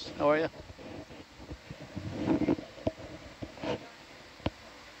 Chris, how are you?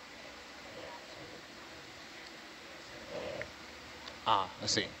 Ah, I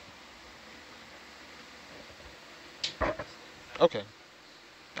see. Okay,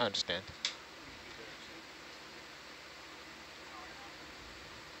 I understand.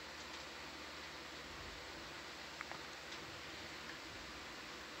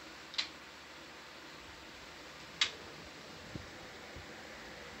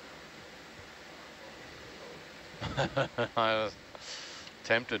 I was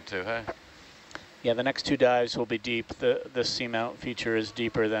tempted to, hey? Yeah, the next 2 dives will be deep. The seamount feature is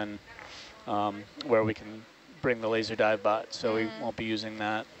deeper than where we can bring the laser dive bot, so we won't be using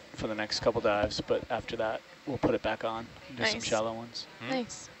that for the next couple dives, but after that, we'll put it back on and do some shallow ones.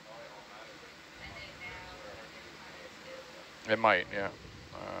 Nice. It might, yeah.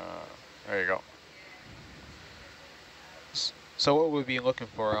 There you go. So what would we be looking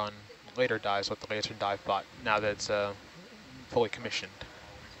for on later dives with the laser dive bot now that it's fully commissioned?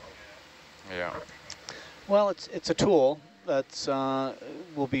 Yeah. Well, it's a tool that's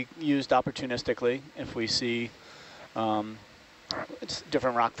will be used opportunistically if we see it's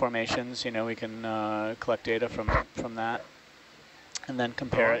different rock formations. You know, we can collect data from that, and then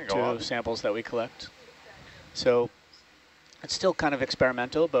compare it to samples that we collect. So it's still kind of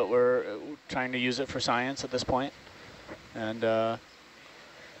experimental, but we're trying to use it for science at this point, and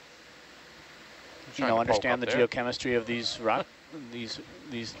you know, understand the geochemistry of these rock, these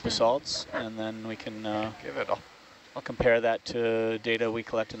basalts, and then we can give it I'll compare that to data we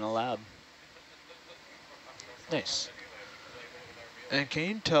collect in the lab. Nice. And can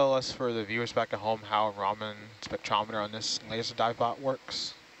you tell us, for the viewers back at home, how a Raman spectrometer on this laser dive bot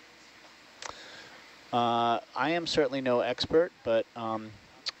works? I am certainly no expert, but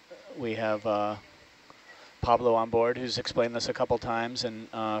we have Pablo on board who's explained this a couple times, and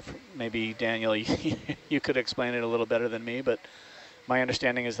maybe Daniel, you could explain it a little better than me, but my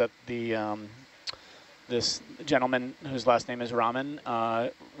understanding is that this gentleman, whose last name is Raman,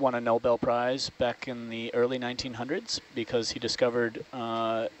 won a Nobel Prize back in the early 1900s because he discovered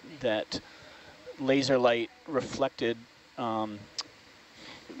that laser light reflected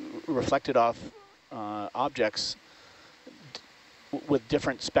off objects with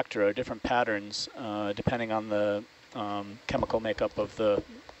different spectra, different patterns, depending on the chemical makeup of the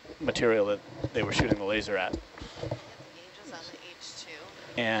material that they were shooting the laser at.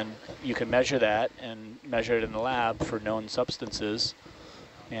 And you can measure that and measure it in the lab for known substances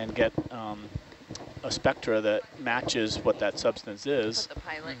and get a spectra that matches what that substance is.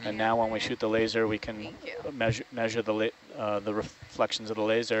 And now when we shoot the laser, we can measure the reflections of the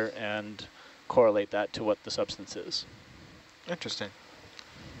laser and correlate that to what the substance is. Interesting.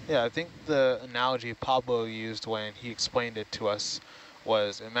 Yeah, I think the analogy Pablo used when he explained it to us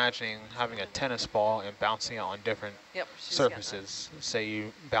was imagining having a tennis ball and bouncing it on different surfaces. Say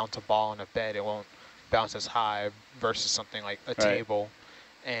you bounce a ball on a bed, it won't bounce as high versus something like a table,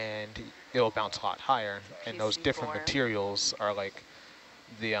 and it'll bounce a lot higher. And those different materials are like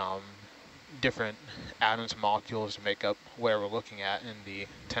the different atoms and molecules to make up where we're looking at, and the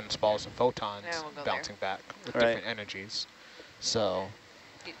tennis balls and photons bouncing back with different energies. So,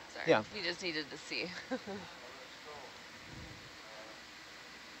 sorry, we just needed to see.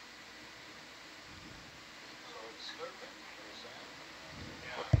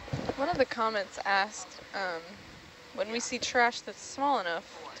 One of the comments asked, when we see trash that's small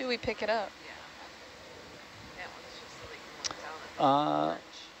enough, do we pick it up?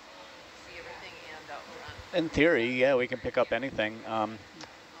 In theory, yeah, we can pick up anything.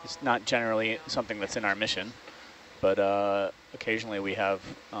 It's not generally something that's in our mission, but occasionally we have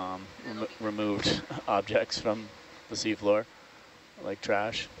removed objects from the seafloor, like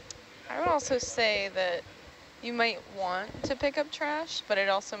trash. I would also say that you might want to pick up trash, but it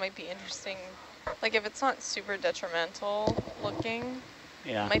also might be interesting, like if it's not super detrimental looking,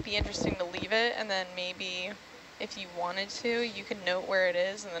 it might be interesting to leave it, and then maybe if you wanted to, you could note where it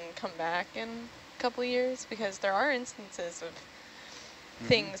is and then come back in a couple of years, because there are instances of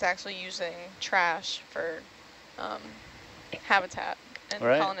things actually using trash for habitat and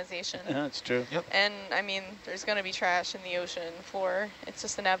colonization. Yeah, that's true. Yep. And I mean, there's going to be trash in the ocean it's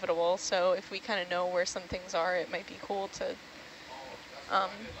just inevitable. So if we kind of know where some things are, it might be cool to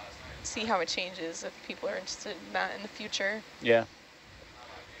see how it changes if people are interested in that in the future. Yeah.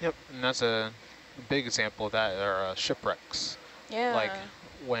 Yep, and that's a big example of that are shipwrecks. Yeah. Like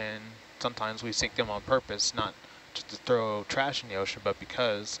when sometimes we sink them on purpose, not just to throw trash in the ocean, but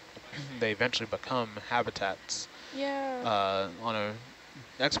because they eventually become habitats. Yeah. On a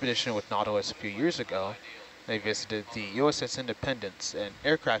expedition with Nautilus a few years ago, they visited the USS Independence, an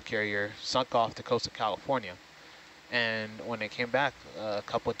aircraft carrier sunk off the coast of California. And when they came back a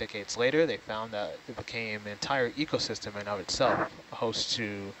couple of decades later, they found that it became an entire ecosystem in and of itself, a host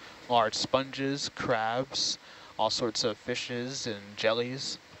to large sponges, crabs, all sorts of fishes and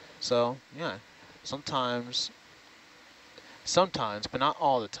jellies. So yeah, sometimes, but not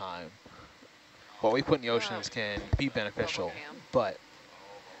all the time, what we put in the oceans can be beneficial, but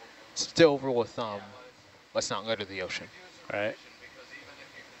still rule of thumb, let's not go to the ocean. Right.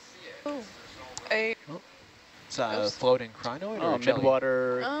 Ooh. It's a floating crinoid or a jelly?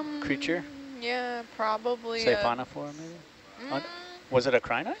 Mid-water creature? Yeah, probably. Siphonophore, maybe? Was it a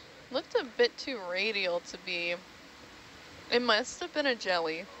crinoid? Looked a bit too radial to be. It must have been a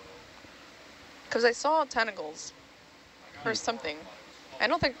jelly. Because I saw tentacles or something. I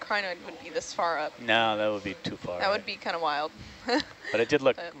don't think crinoid would be this far up. No, that would be too far. That would be kind of wild. But it did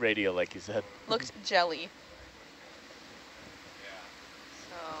look radial, like you said. Looked jelly.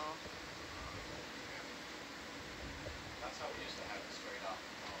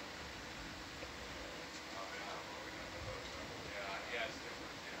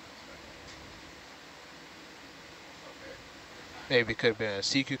 Maybe it could have been a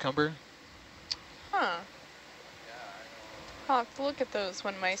sea cucumber. Huh. I'll have to look at those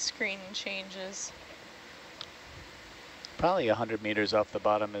when my screen changes. Probably 100 meters off the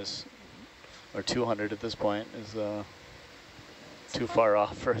bottom is, or 200 at this point, is too far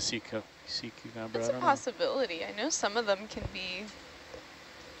off for a sea cucumber. It's a possibility. I know some of them can be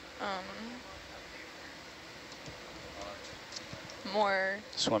more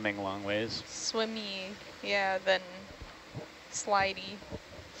swimming long ways. Swimmy, yeah, than slidey.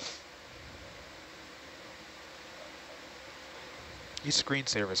 These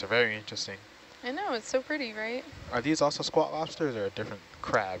screensavers are very interesting. I know, it's so pretty, right? Are these also squat lobsters or a different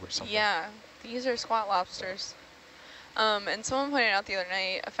crab or something? Yeah, these are squat lobsters. And someone pointed out the other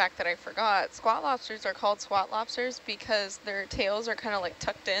night a fact that I forgot. Squat lobsters are called squat lobsters because their tails are kind of like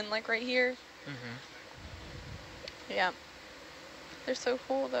tucked in, like right here. Yeah. They're so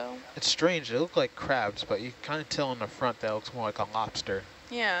cool, though. It's strange. They look like crabs, but you kind of tell on the front that looks more like a lobster.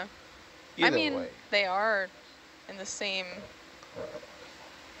 Yeah. Either I mean, way. they are in the same,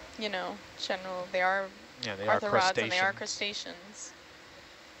 you know, general. They are arthropods and they are crustaceans.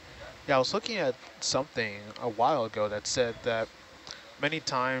 Yeah, I was looking at something a while ago that said that many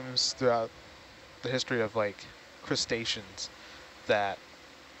times throughout the history of like crustaceans, that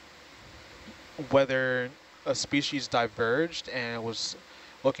whether a species diverged and it was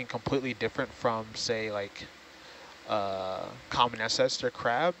looking completely different from, say, like common ancestor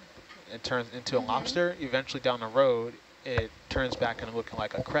crab, it turns into a lobster. Eventually down the road, it turns back into looking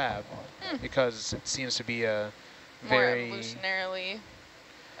like a crab because it seems to be a very more evolutionarily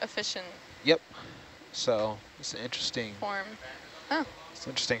efficient. Yep. So it's an interesting form. Oh. It's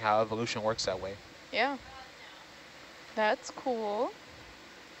interesting how evolution works that way. Yeah. That's cool.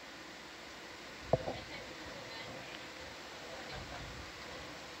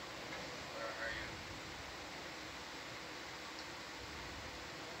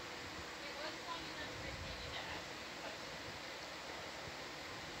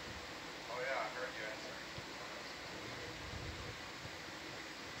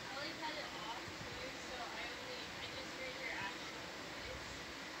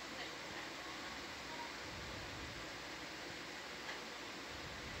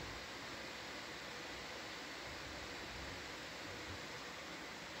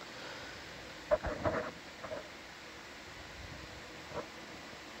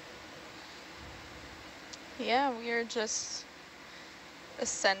 Yeah, we are just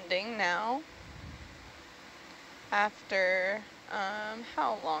ascending now. After,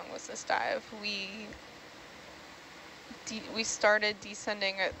 how long was this dive? We started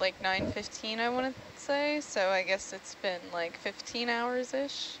descending at like 9:15, I want to say. So I guess it's been like 15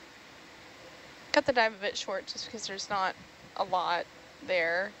 hours-ish. Cut the dive a bit short just because there's not a lot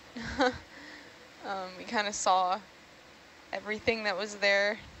there. We kind of saw everything that was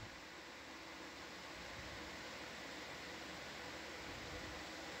there.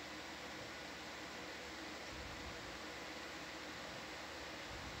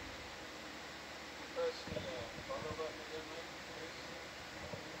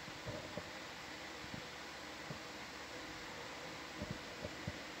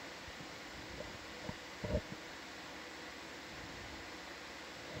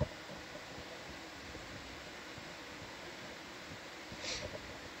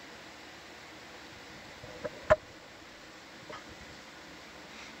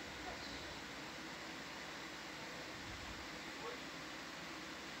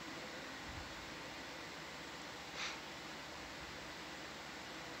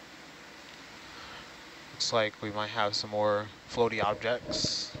 Looks like we might have some more floaty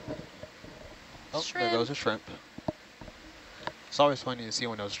objects. Oh, there goes a shrimp. It's always funny to see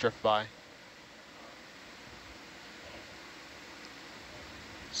when those drift by.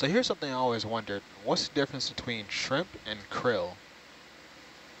 So here's something I always wondered. What's the difference between shrimp and krill?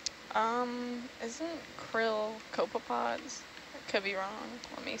 Isn't krill copepods? I could be wrong.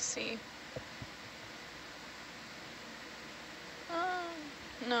 Let me see.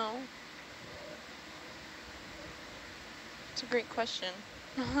 No. It's a great question.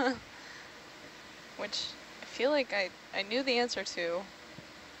 Which I feel like I knew the answer to.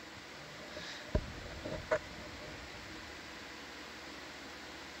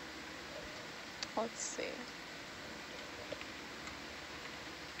 Let's see.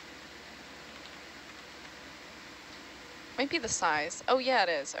 Might be the size. Oh yeah, it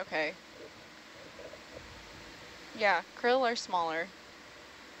is. Okay. Yeah, krill are smaller.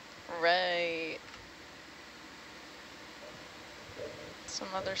 Right. Some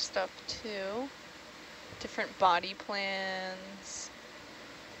other stuff too. Different body plans.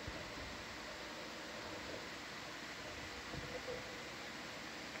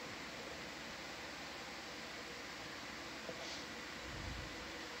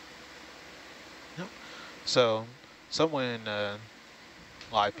 Yep. So someone in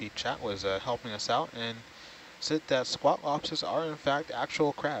live feed chat was helping us out and said that squat lobsters are in fact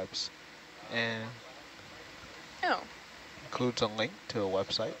actual crabs, and includes a link to a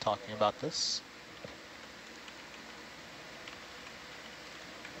website talking about this.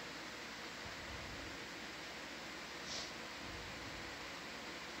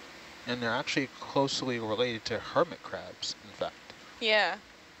 and they're actually closely related to hermit crabs, in fact. Yeah,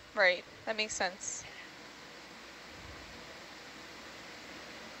 right. That makes sense.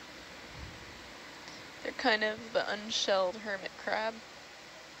 They're kind of the unshelled hermit crab.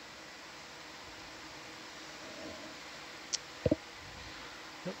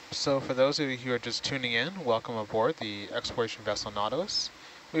 Yep. So for those of you who are just tuning in, welcome aboard the exploration vessel Nautilus.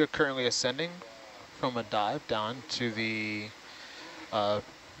 We are currently ascending from a dive down to the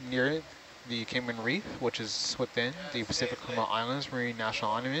near the Cayman Reef, which is within the Pacific Remote Islands Marine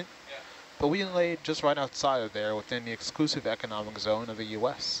National Monument. But we lay just right outside of there within the exclusive economic zone of the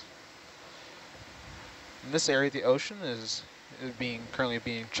U.S. In this area of the ocean is currently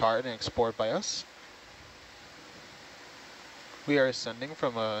being charted and explored by us. We are ascending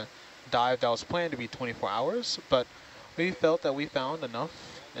from a dive that was planned to be 24 hours, but we felt that we found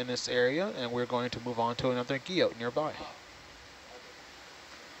enough in this area and we're going to move on to another guyot nearby.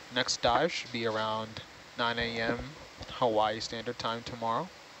 Next dive should be around 9 a.m. Hawaii Standard Time tomorrow.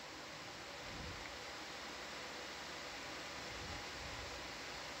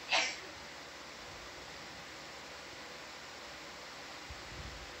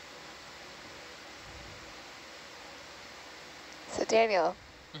 So Daniel,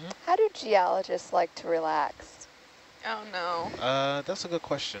 how do geologists like to relax? Oh no. That's a good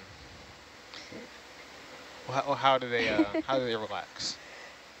question. Well, how do they relax?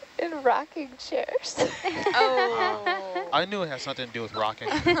 In rocking chairs. Oh. I knew it had something to do with rocking.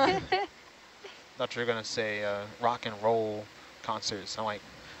 Thought you were gonna say rock and roll concerts. I'm like,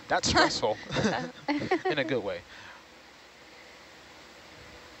 that's stressful in a good way.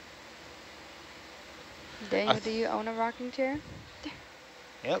 Daniel, do you own a rocking chair?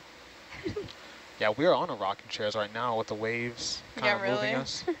 Yep. Yeah, we're on a rocking chairs right now with the waves kind of moving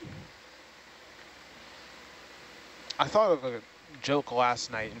us. I thought of a joke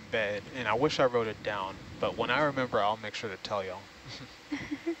last night in bed, and I wish I wrote it down, but when I remember, I'll make sure to tell y'all.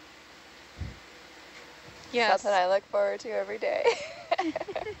 Yes. Something I look forward to every day.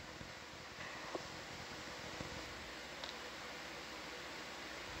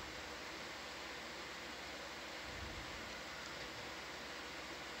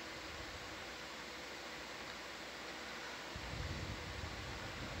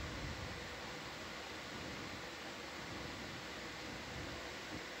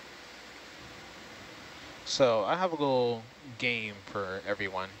 So I have a little game for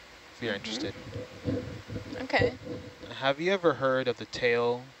everyone, if you're interested. Okay. Have you ever heard of the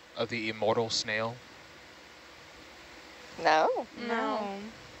tale of the immortal snail? No. No.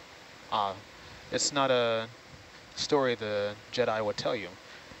 It's not a story the Jedi would tell you.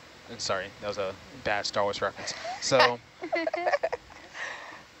 I'm sorry, that was a bad Star Wars reference. So,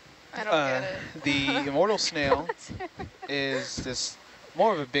 I don't get it. The immortal snail is this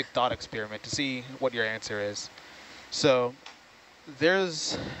more of a big thought experiment to see what your answer is. So,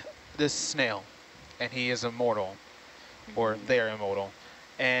 there's this snail, and he is immortal, or they are immortal,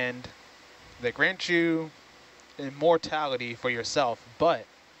 and they grant you immortality for yourself, but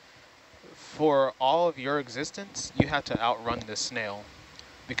for all of your existence, you have to outrun this snail,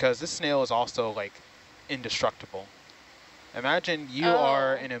 because this snail is also like indestructible. Imagine you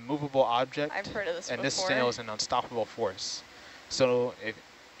are an immovable object, I've heard of this and before. This snail is an unstoppable force. So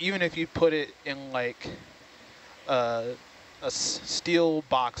even if you put it in like a steel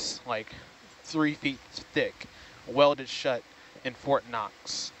box like 3 feet thick, welded shut in Fort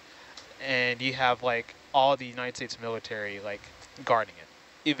Knox, and you have like all the United States military like guarding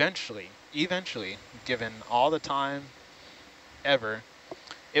it, eventually, given all the time ever,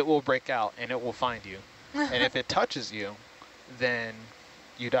 it will break out and it will find you. And if it touches you, then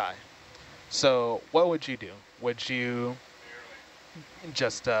you die. So what would you do? Would you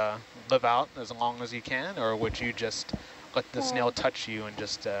just live out as long as you can, or would you just let the snail touch you and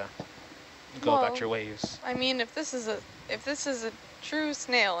just go about your ways? I mean, if this is a true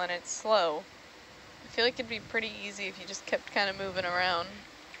snail and it's slow, I feel like it'd be pretty easy if you just kept kind of moving around.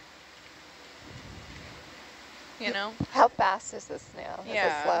 You know? How fast is this snail? Is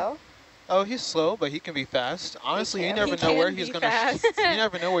it slow? Oh, he's slow, but he can be fast. Honestly, you never know where he's gonna. You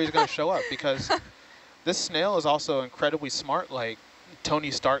never know where he's gonna show up, because this snail is also incredibly smart, like Tony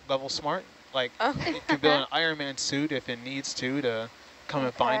Stark level smart. Like it can build an Iron Man suit if it needs to come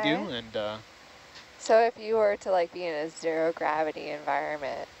and find you. And so if you were to like be in a zero gravity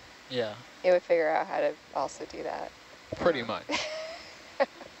environment, yeah, it would figure out how to also do that. Pretty much.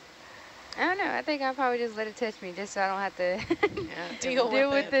 I don't know. I think I'll probably just let it touch me, just so I don't have to deal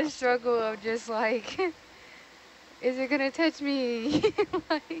with the struggle of just like, is it gonna touch me?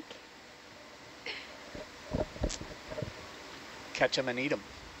 Like, catch them and eat them.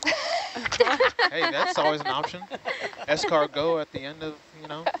 Hey, that's always an option. Escargot at the end of, you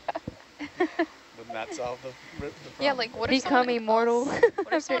know. Wouldn't that solve the problem? Yeah, like what if Become immortal.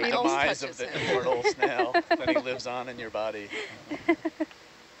 What if someone else Demise touches of the him? immortal snail. Then he lives on in your body.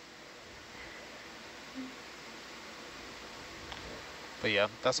 But yeah,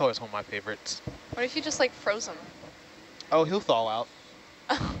 that's always one of my favorites. What if you just like froze him? Oh, he'll thaw out.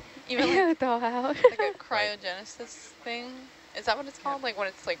 Even like, thaw out. like a cryogenesis thing? Is that what it's called? Like when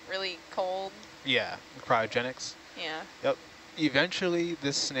it's like really cold? Yeah, cryogenics. Yeah. Yep. Eventually,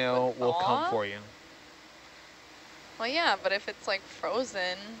 this snail will come for you. Well, yeah, but if it's like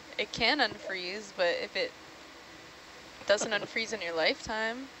frozen, it can unfreeze, but if it doesn't unfreeze in your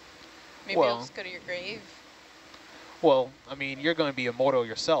lifetime, maybe Well, you'll just go to your grave. Well, I mean, you're going to be immortal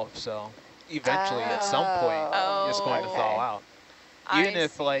yourself, so eventually at some point, it's going to thaw out. Even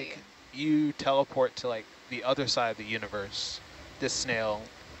if, like, you teleport to, like, the other side of the universe, this snail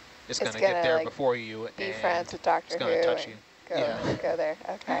is going to get there like, before you be and friends with Doctor it's going to touch you. Go there.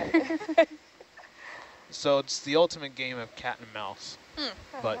 Okay. So it's the ultimate game of cat and mouse,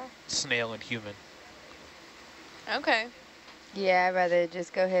 but snail and human. Okay. Yeah, I'd rather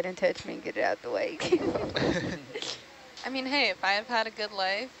just go ahead and touch me and get it out the way. I mean, hey, if I have had a good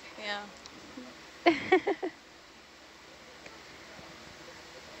life, yeah.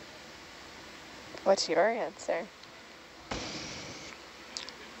 What's your answer?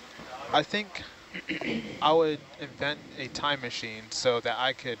 I think I would invent a time machine so that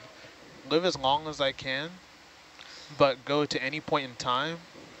I could live as long as I can, but go to any point in time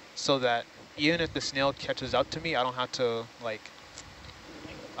so that even if the snail catches up to me, I don't have to, like,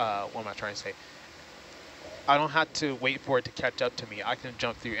 what am I trying to say? I don't have to wait for it to catch up to me. I can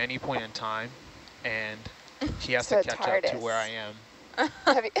jump through any point in time, and he has to catch up to where I am.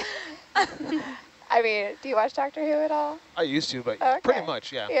 Have you I mean, do you watch Doctor Who at all? I used to, but pretty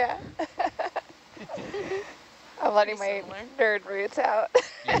much, yeah. Yeah. I'm letting my nerd roots out.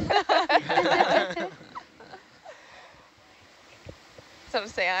 So to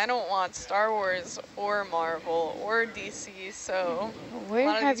say, I don't want Star Wars or Marvel or DC, so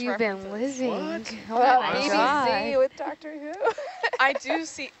where have you been living? What? Oh my BBC with Doctor Who.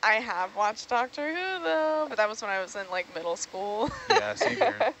 I have watched Doctor Who though, but that was when I was in like middle school. Yeah, same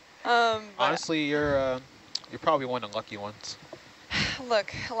here. Honestly, you're probably one of the lucky ones.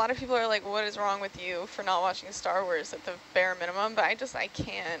 Look, a lot of people are like, what is wrong with you for not watching Star Wars at the bare minimum? But I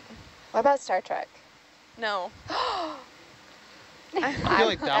can't. What about Star Trek? No. I feel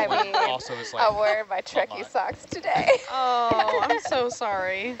like that one also is like I'm wearing my Trekkie socks today. Oh, I'm so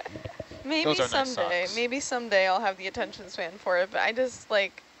sorry. Maybe Those are someday, nice socks. maybe someday I'll have the attention span for it. But I just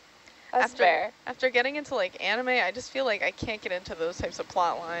like, That's fair. After getting into like anime, I just feel like I can't get into those types of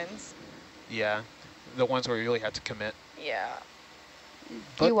plot lines. Yeah, the ones where you really have to commit. Yeah.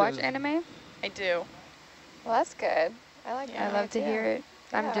 Do you watch anime? I do. Well, that's good. I like I love to hear it.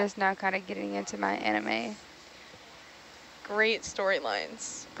 I'm just now kind of getting into my anime. Great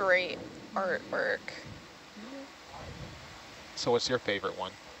storylines, great artwork. So what's your favorite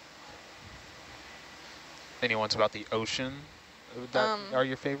one? Any ones about the ocean that are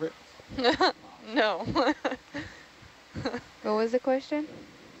your favorite? No. What was the question?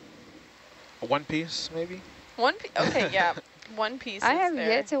 One Piece, maybe? Okay, yeah. One Piece I is have there.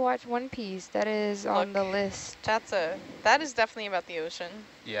 yet to watch One Piece. That is on the list. That is definitely about the ocean.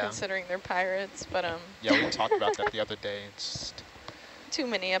 Yeah. Considering they're pirates, but Yeah, we talked about that the other day. It's just too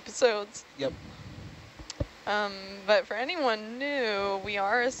many episodes. Yep. But for anyone new, we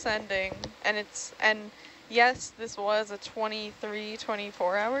are ascending, and yes, this was a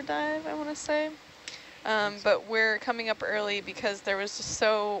 24 hour dive, I want to say. But we're coming up early because there was just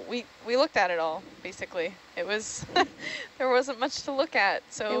we looked at it all, basically. It was, there wasn't much to look at,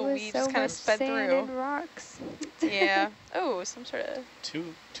 so we just kind of sped sand through. And rocks. Yeah. Oh, some sort of.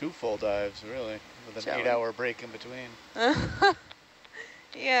 Two full dives, really, with an 8-hour break in between.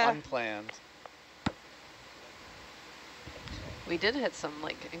 Yeah. Unplanned. We did hit some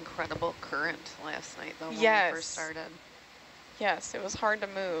like incredible current last night though when we first started. Yes, it was hard to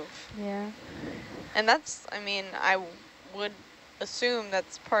move. Yeah. And that's, I mean, I would assume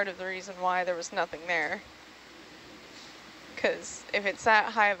that's part of the reason why there was nothing there. Because if it's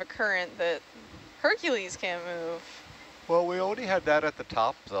that high of a current that Hercules can't move. Well, we already had that at the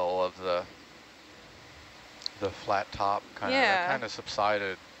top, though, of the flat top. Kind of, that kind of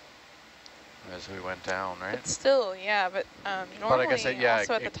subsided as we went down, right? But still, yeah, but normally but I guess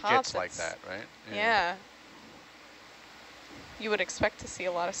also at the top, gets like that, right? Yeah. You would expect to see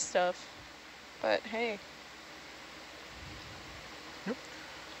a lot of stuff, but hey. Yep.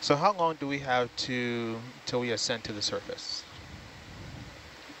 So how long do we have till we ascend to the surface?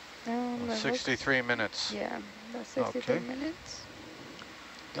 63 minutes. Yeah, about 63 minutes.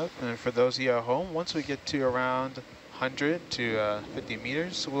 Yep, and for those of you at home, once we get to around 100 to 50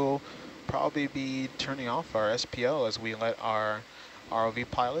 meters, we'll probably be turning off our SPL as we let our ROV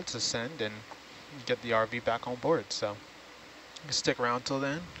pilots ascend and get the RV back on board. So stick around till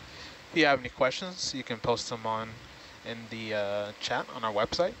then. If you have any questions, you can post them in the chat on our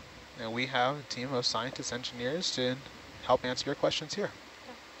website. And we have a team of scientists, engineers to help answer your questions here.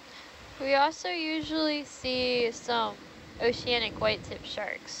 We also usually see some oceanic white-tip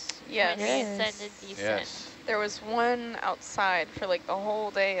sharks. Yes. When we ascend and descend. Yes. There was one outside for like the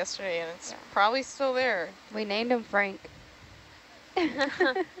whole day yesterday, and it's probably still there. We named him Frank.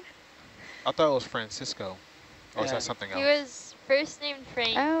 I thought it was Francisco. Or is that something else? He was first named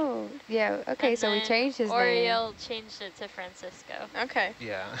Frank. Oh, yeah. Okay, so we changed his name. Oriel changed it to Francisco. Okay.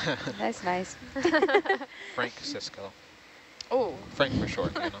 Yeah. That's nice. Frank Cisco. Oh. Frank for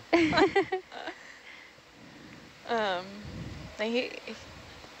short, you know.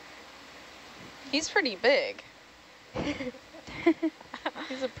 He's pretty big.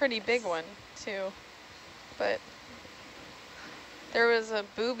 He's a pretty big one, too. But there was a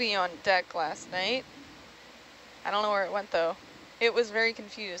booby on deck last night. I don't know where it went, though. It was very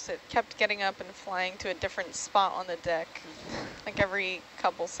confused. It kept getting up and flying to a different spot on the deck, like every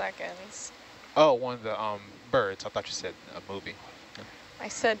couple seconds. Oh, one of the birds. I thought you said a movie. I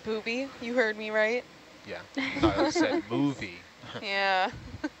said booby. You heard me right? Yeah. I thought I said movie. Yeah.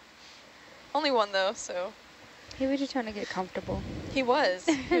 Only one, though, so. He was just trying to get comfortable. He was.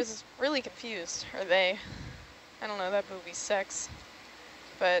 He was really confused. Or they. I don't know, that movie's sex.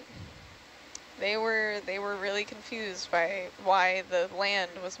 But they were really confused by why the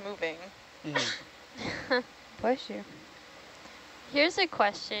land was moving. Bless you. Here's a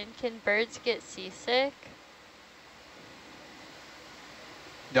question. Can birds get seasick?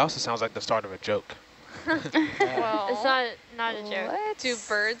 It also sounds like the start of a joke. Well, it's not a joke. What? Do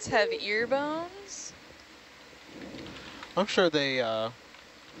birds have ear bones? I'm sure they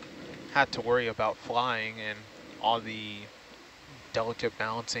had to worry about flying and all the delicate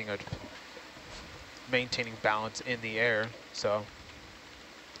balancing of maintaining balance in the air, so.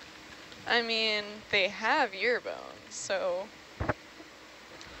 I mean, they have ear bones, so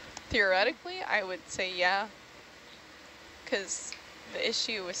theoretically, I would say yeah. Because the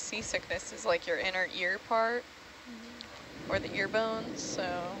issue with seasickness is like your inner ear part, or the ear bones,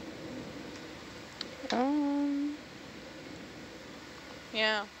 so.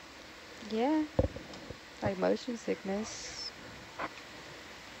 Yeah. Yeah. Like motion sickness.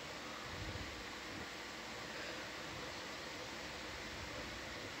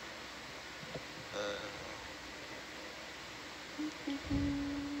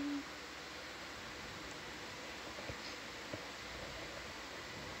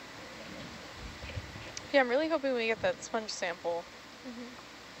 Yeah, I'm really hoping we get that sponge sample.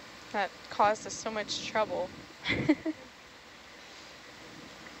 That caused us so much trouble.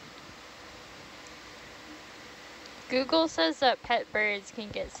 Google says that pet birds can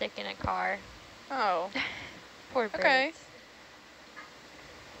get sick in a car. Oh. Poor birds. Okay.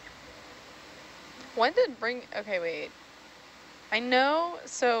 When did okay, wait. I know,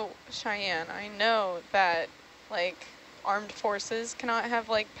 so Cheyenne, I know that like armed forces cannot have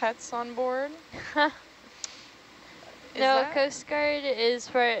like pets on board. No, Coast Guard is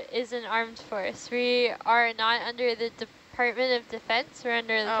an armed force. We are not under the Department of Defense. We're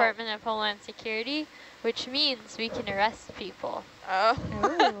under the Department of Homeland Security, which means we can arrest people.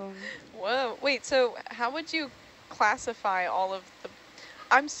 Oh. Whoa. Wait, so how would you classify all of the...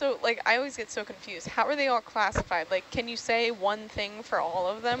 I'm so, like, I always get so confused. How are they all classified? Like, can you say one thing for all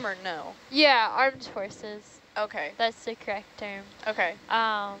of them or no? Yeah, armed forces. Okay. That's the correct term. Okay.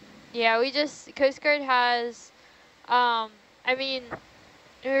 Yeah, Coast Guard has, I mean,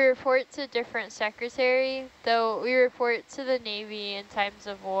 we report to different secretary, though we report to the Navy in times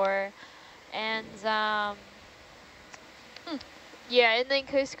of war. And, yeah, and then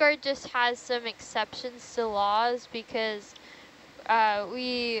Coast Guard just has some exceptions to laws because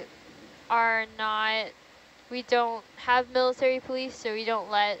we don't have military police, so we don't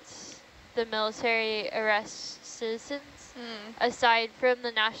let the military arrest citizens aside from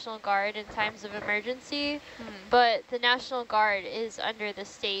the National Guard in times of emergency. But the National Guard is under the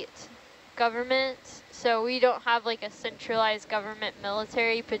state government, so we don't have like a centralized government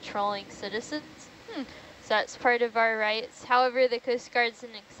military patrolling citizens. So that's part of our rights. However, the Coast Guard's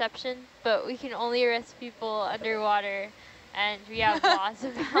an exception, but we can only arrest people underwater, and we have laws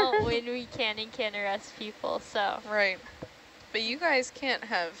about when we can and can't arrest people, so. Right. But you guys can't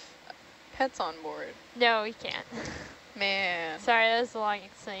have pets on board. No, we can't. Man. Sorry, that was a long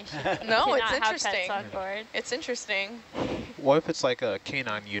explanation. No, it's have interesting. pets on board. It's interesting. What if it's like a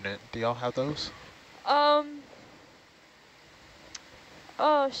canine unit? Do y'all have those?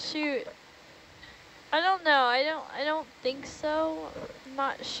 Oh shoot. I don't know. I don't think so. I'm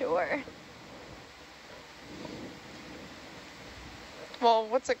not sure. Well,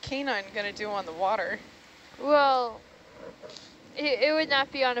 what's a canine gonna do on the water? Well, it would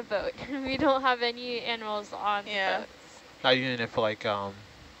not be on a boat. We don't have any animals on boats. Not even if like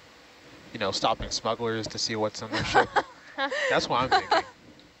you know, stopping smugglers to see what's on their ship. That's what I'm thinking.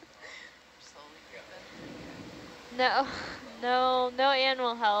 No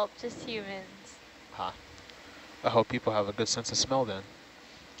animal help, just humans. Huh. I hope people have a good sense of smell then.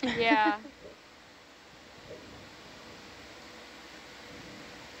 Yeah.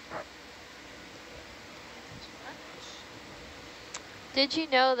 Did you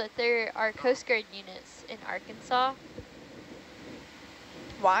know that there are Coast Guard units in Arkansas?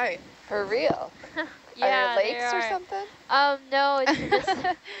 Why? For real? Yeah, are there lakes or something? No, it's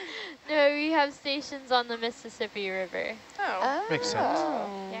no, we have stations on the Mississippi River. Oh. Makes sense.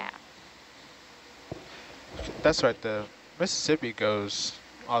 Yeah. That's right, the Mississippi goes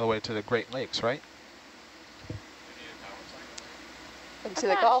all the way to the Great Lakes, right? And to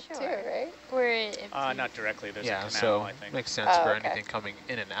the Gulf too, right? Not directly, there's a yeah, canal, so I think. makes sense for anything coming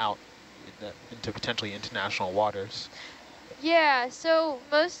in and out into potentially international waters. Yeah, so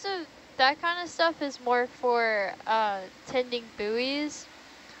most of that kind of stuff is more for tending buoys.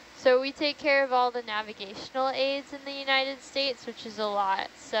 So we take care of all the navigational aids in the United States, which is a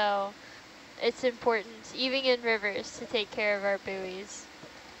lot. So it's important, even in rivers, to take care of our buoys.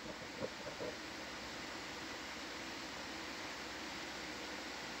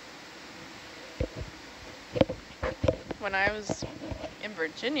 When I was in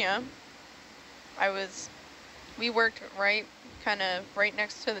Virginia, we worked kind of right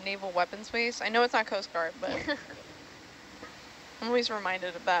next to the Naval Weapons Base. I know it's not Coast Guard, but I'm always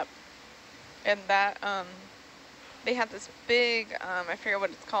reminded of that. And that, they had this big, I forget what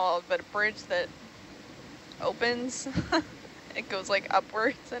it's called, but a bridge that opens. It goes like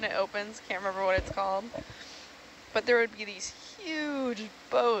upwards and it opens. Can't remember what it's called. But there would be these huge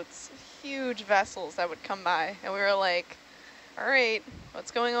boats, huge vessels that would come by. And we were like, all right,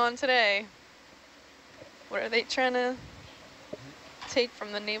 what's going on today? What are they trying to take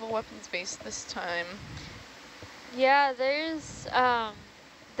from the Naval Weapons Base this time? Yeah, there's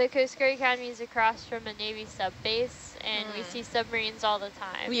the Coast Guard Academy is across from a Navy sub base, and we see submarines all the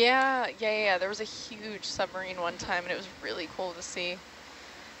time. Yeah. There was a huge submarine one time, and it was really cool to see.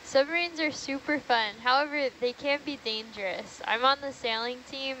 Submarines are super fun. However, they can be dangerous. I'm on the sailing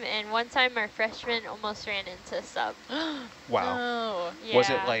team, and one time our freshman almost ran into a sub. Wow. No. Yeah. Was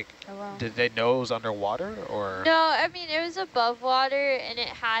it like, did they know it was underwater or? No, I mean, it was above water, and it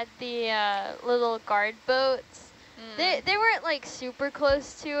had the little guard boats. They weren't like super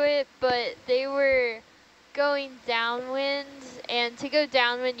close to it, but they were going downwind, and to go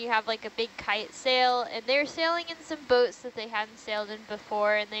downwind you have like a big kite sail, and they were sailing in some boats that they hadn't sailed in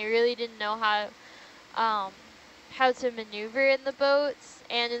before, and they really didn't know how to maneuver in the boats,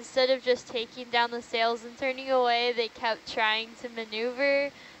 and instead of just taking down the sails and turning away, they kept trying to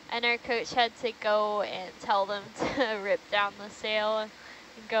maneuver, and our coach had to go and tell them to rip down the sail and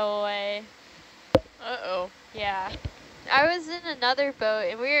go away. Uh-oh. Yeah. I was in another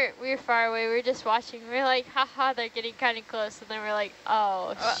boat, and we were far away. We were just watching. We were like, haha, they're getting kind of close. And then we're like,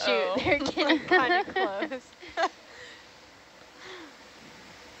 oh, shoot, they're getting kind of close.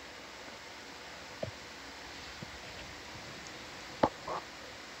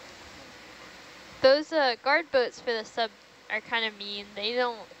 Those guard boats for the sub are kind of mean. They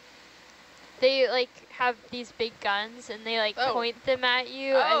like have these big guns, and they like point them at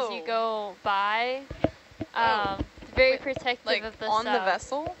you as you go by. Very protective of the sub. On the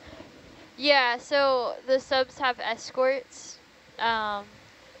vessel? Yeah, so the subs have escorts, and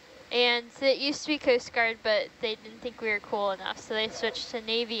it used to be Coast Guard, but they didn't think we were cool enough, so they switched to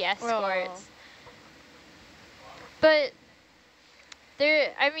Navy escorts. But there's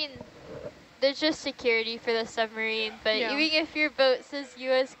just security for the submarine, but even if your boat says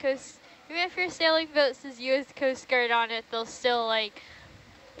U.S. Coast, even if your sailing boat says U.S. Coast Guard on it, they'll still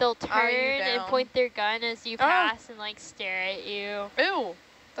they'll turn and point their gun as you pass and like stare at you. Ew,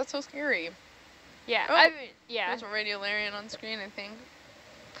 that's so scary. Yeah, oh, I mean, yeah. There's a radiolarian on screen, I think.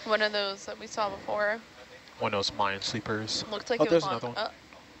 One of those that we saw before. One of those mine sleepers. Looked like it was there's on, another one.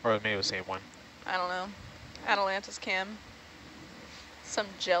 Or maybe the same one. I don't know. Atalantis cam. Some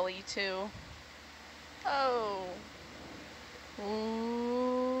jelly too. Oh.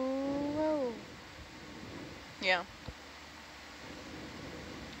 Ooh. Yeah.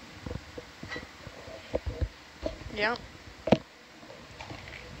 Yeah.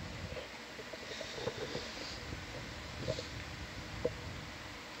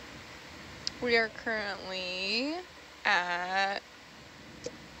 We are currently at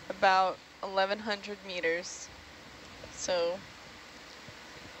about 1,100 meters. So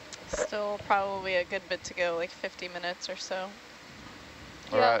still probably a good bit to go, like 50 minutes or so.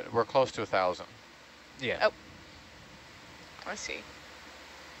 All right, we're close to 1,000. Yeah. Oh, I see.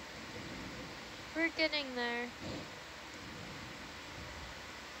 We're getting there.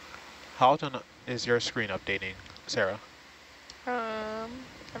 How often is your screen updating, Sarah?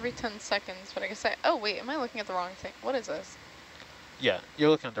 Every 10 seconds, but I guess oh wait, am I looking at the wrong thing? What is this? Yeah,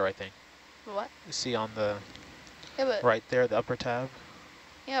 you're looking at the right thing. What? You see on the Yeah, right there, the upper tab?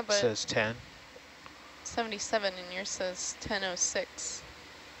 Yeah, but it says 10. 77 and yours says 10:06.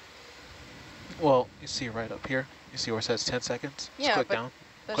 Well, you see right up here. You see where it says 10 seconds? Yeah, just click but down.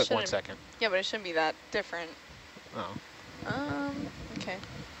 that Click 1 shouldn't- second. Yeah, but it shouldn't be that different. Oh. Okay.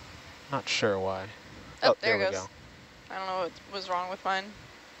 Not sure why. Oh, there we it goes. go. I don't know what was wrong with mine.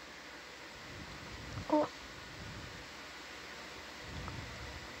 Cool.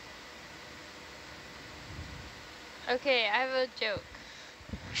 Okay, I have a joke.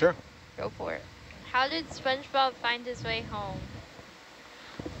 Sure. Go for it. How did SpongeBob find his way home?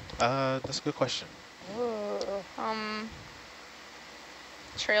 That's a good question. Whoa.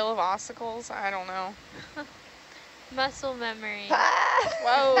 Trail of ossicles? I don't know. Muscle memory.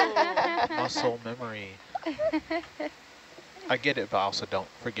 Whoa. Muscle memory. I get it, but I also don't.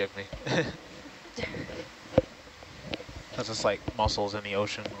 Forgive me. That's just like mussels in the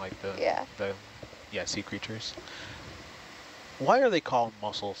ocean, like the sea creatures. Why are they called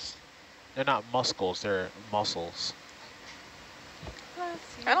mussels? They're not muscles, they're mussels.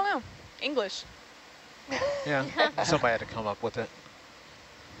 I don't know. English. Yeah, somebody had to come up with it.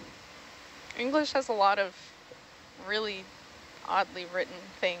 English has a lot of really oddly written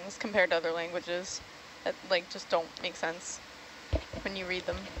things compared to other languages that like just don't make sense when you read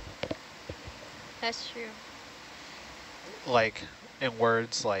them. That's true. Like in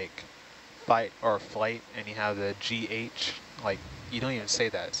words like fight or flight, and you have the GH, like you don't even say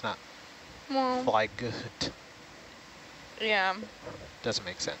that. It's not fly good. Yeah. Doesn't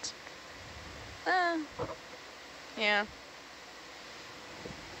make sense. Yeah.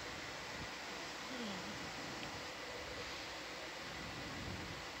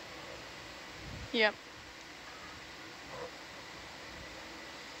 Yep.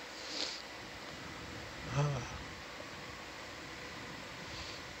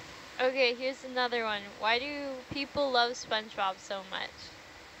 Okay, here's another one. Why do people love SpongeBob so much?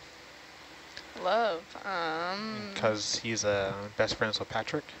 Love. Because he's best friends with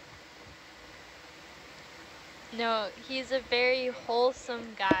Patrick. No, he's a very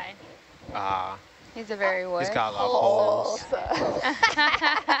wholesome guy. He's a very what? He's got a lot of holes.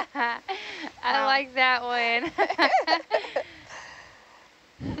 I like that one.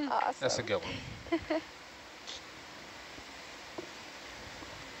 Awesome. That's a good one.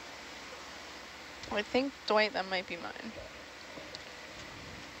 I think, Dwight, that might be mine.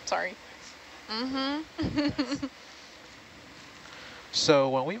 Sorry. Mm-hmm. So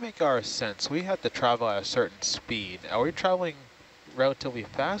when we make our ascents, we have to travel at a certain speed. Are we traveling relatively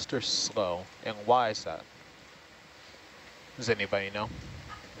fast or slow? And why is that? Does anybody know?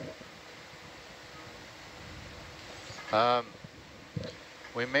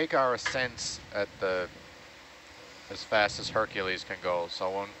 We make our ascents at as fast as Hercules can go. So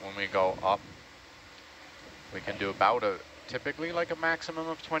when we go up, we can do about typically like a maximum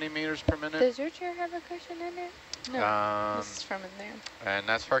of 20 meters per minute. Does your chair have a cushion in it? No, this is from in there. And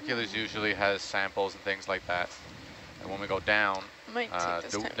that's Hercules usually has samples and things like that. And when we go down,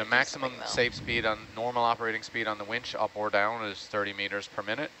 the maximum safe speed on normal operating speed on the winch up or down is 30 meters per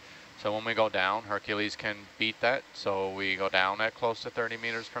minute. So when we go down, Hercules can beat that. So we go down at close to 30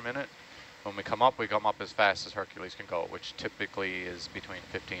 meters per minute. When we come up as fast as Hercules can go, which typically is between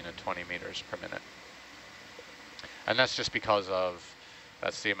 15 and 20 meters per minute. And that's just because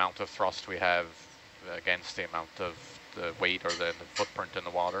that's the amount of thrust we have against the amount of the weight or the footprint in the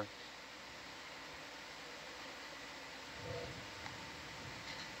water.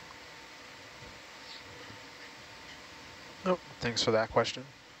 Nope. Thanks for that question.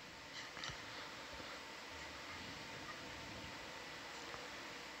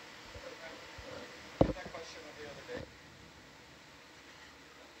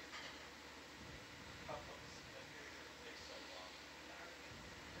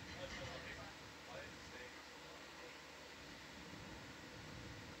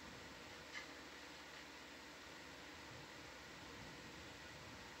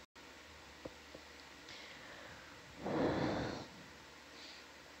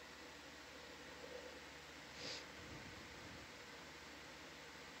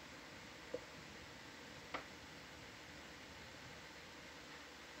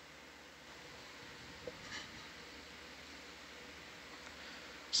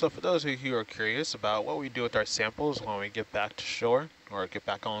 So for those of you who are curious about what we do with our samples when we get back to shore or get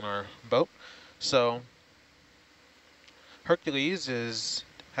back on our boat, so Hercules has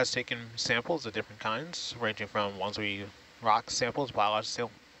taken samples of different kinds, ranging from rock samples,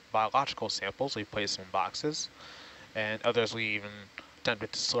 biological samples we place in boxes, and others we even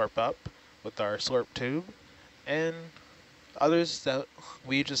attempted to slurp up with our slurp tube, and others that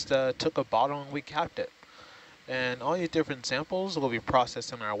we just took a bottle and we capped it. And all these different samples will be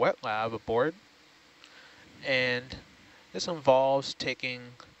processed in our wet lab aboard, and this involves taking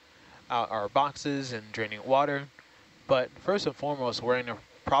out our boxes and draining water, but first and foremost wearing a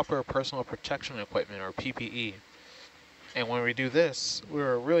proper personal protection equipment, or PPE. And when we do this,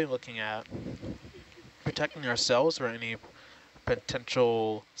 we're really looking at protecting ourselves from any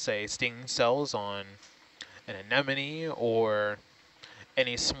potential, say, stinging cells on an anemone or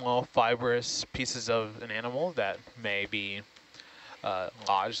any small fibrous pieces of an animal that may be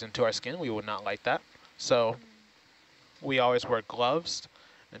lodged into our skin. We would not like that. So we always wear gloves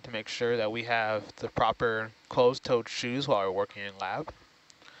and to make sure that we have the proper closed-toed shoes while we're working in lab.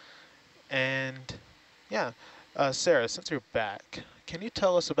 And yeah, Sarah, since you're back, can you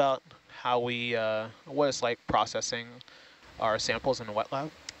tell us about how we, what it's like processing our samples in the wet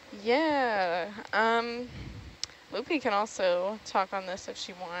lab? Yeah, Loopy can also talk on this if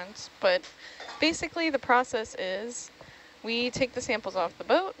she wants, but basically the process is we take the samples off the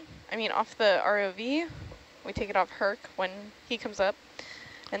boat, off the ROV, we take it off Herc when he comes up,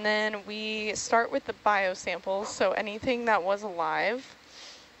 and then we start with the biosamples, so anything that was alive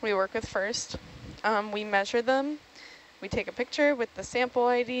we work with first. We measure them, we take a picture with the sample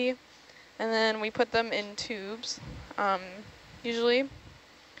ID, and then we put them in tubes, usually.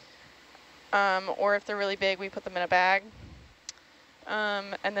 Or if they're really big, we put them in a bag.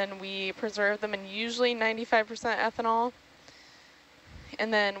 And then we preserve them in usually 95% ethanol.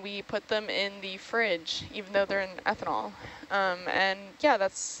 And then we put them in the fridge, even though they're in ethanol. And yeah,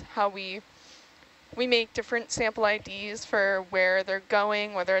 that's how we make different sample IDs for where they're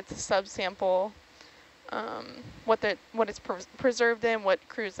going, whether it's a subsample, what it's preserved in, what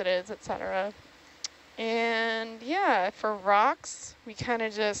cruise it is, etc. And yeah, for rocks, we kind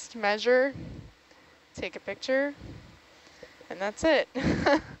of just measure, take a picture, and that's it.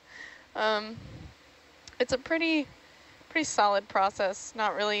 It's a pretty solid process,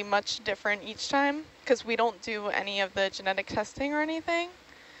 not really much different each time, because we don't do any of the genetic testing or anything.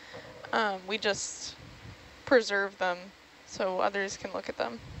 We just preserve them so others can look at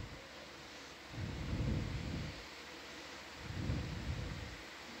them.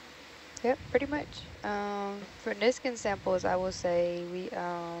 Yep, pretty much. For Niskin samples, I will say we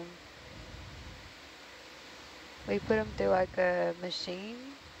put them through like a machine.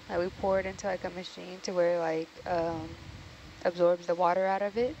 Like we pour it into like a machine to where like absorbs the water out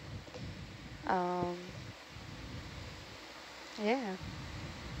of it. Yeah.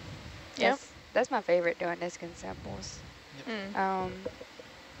 Yep. That's my favorite, doing Niskin samples. Yep.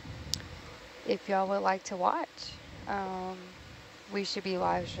 If y'all would like to watch, we should be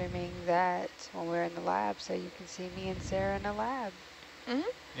live streaming that when we're in the lab, so you can see me and Sarah in the lab. Mm-hmm.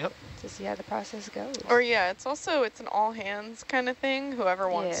 Yep. To see how the process goes. Or yeah, it's an all hands kind of thing. Whoever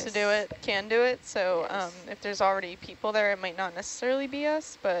wants to do it can do it. So if there's already people there, it might not necessarily be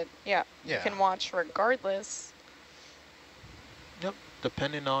us, but yeah, you can watch regardless. Yep,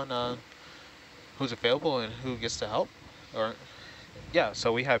 depending on who's available and who gets to help. Or yeah,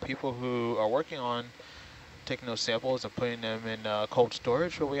 so we have people who are working on taking those samples and putting them in cold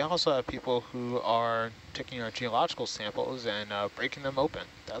storage, but we also have people who are taking our geological samples and breaking them open.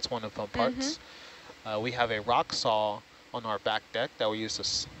 That's one of the fun parts. We have a rock saw on our back deck that we use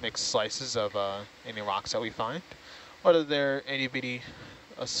to make slices of any rocks that we find, whether they're itty bitty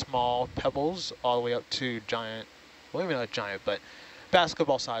small pebbles all the way up to giant, well maybe not giant, but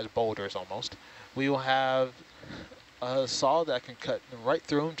basketball-sized boulders almost. We will have a saw that can cut right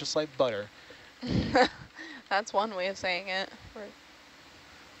through them just like butter. That's one way of saying it.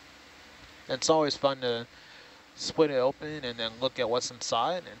 It's always fun to split it open and then look at what's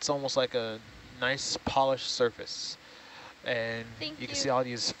inside. It's almost like a nice polished surface. And you can see all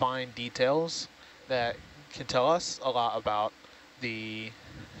these fine details that can tell us a lot about the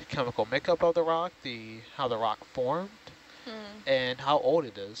chemical makeup of the rock, how the rock formed, and how old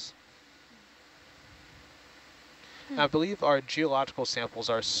it is. I believe our geological samples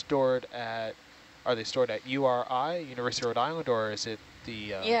are stored at, URI, University of Rhode Island, or is it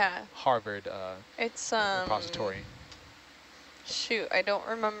the Harvard repository? Shoot, I don't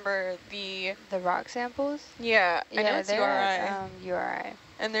remember the rock samples. Yeah, I know it's URI. URI.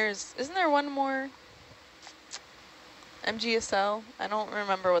 And isn't there one more? MGSL. I don't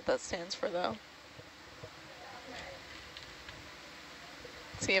remember what that stands for though.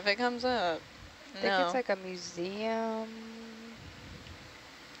 See if it comes up. I think it's like a museum.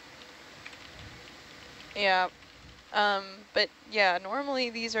 Yeah. But yeah, normally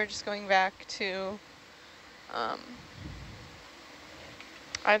these are just going back to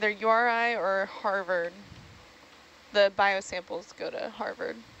either URI or Harvard. The biosamples go to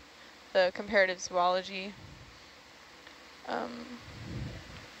Harvard. The comparative zoology.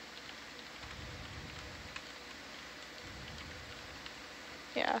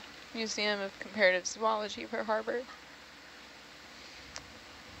 Yeah, Museum of Comparative Zoology for Harvard.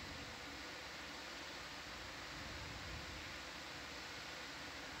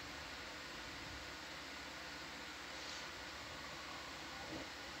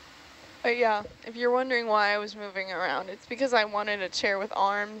 But yeah, if you're wondering why I was moving around, it's because I wanted a chair with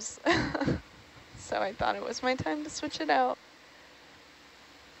arms. So I thought it was my time to switch it out.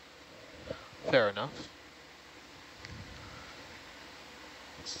 Fair enough.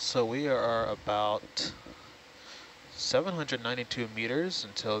 So we are about 792 meters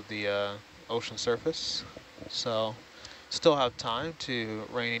until the ocean surface. So still have time to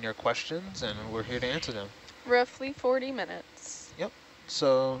rein in your questions, and we're here to answer them. Roughly 40 minutes. Yep.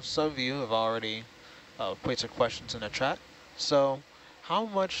 So some of you have already placed your questions in the chat. So how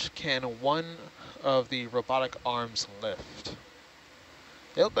much can one of the robotic arms lift?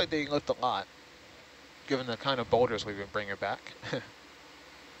 They look like they lift a lot, given the kind of boulders we've been bringing back.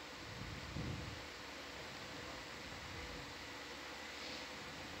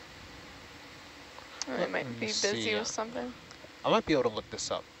 I might be busy with something. I might be able to look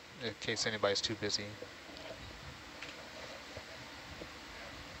this up in case anybody's too busy.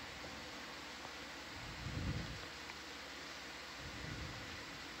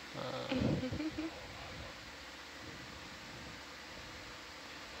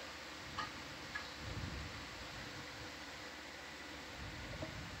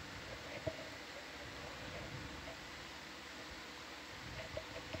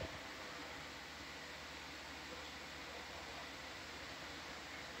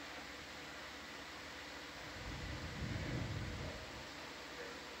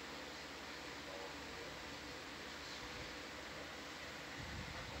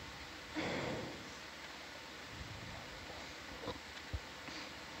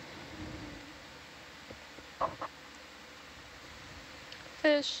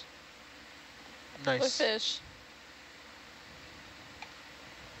 Fish. Nice. With fish.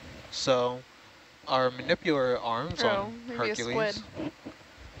 So our manipular arms on Hercules.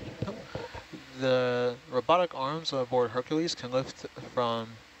 The robotic arms on board Hercules can lift from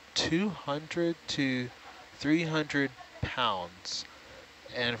 200 to 300 pounds.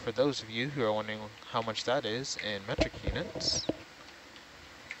 And for those of you who are wondering how much that is in metric units,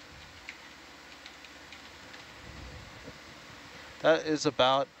 that is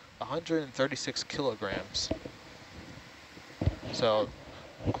about 136 kilograms. So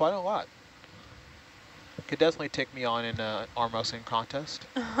quite a lot. Could definitely take me on in an arm wrestling contest.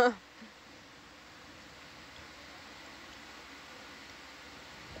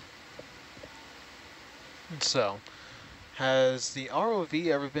 So, has the ROV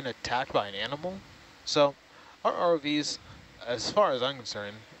ever been attacked by an animal? So, our ROVs, as far as I'm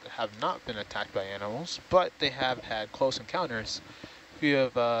concerned, have not been attacked by animals, but they have had close encounters. If you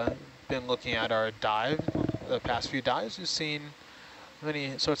have been looking at our dive, the past few dives, you've seen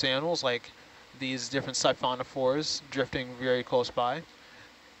many sorts of animals like these different siphonophores drifting very close by.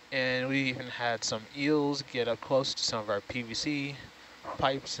 And we even had some eels get up close to some of our PVC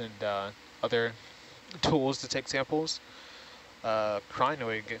pipes and other tools to take samples.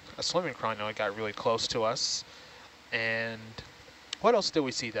 Crinoid, a swimming crinoid got really close to us. And what else did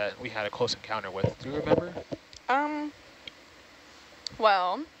we see that we had a close encounter with? Do you remember?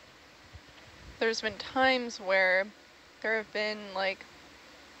 Well, there's been times where there have been like,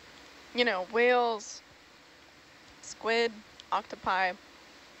 you know, whales, squid, octopi,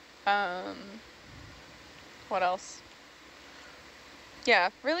 what else? Yeah,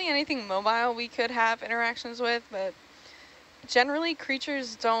 really anything mobile we could have interactions with, but generally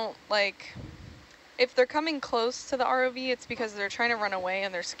creatures don't like, if they're coming close to the ROV, it's because they're trying to run away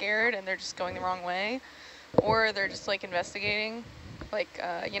and they're scared and they're just going the wrong way, or they're just like investigating, like,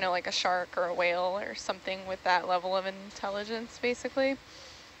 you know, like a shark or a whale or something with that level of intelligence, basically.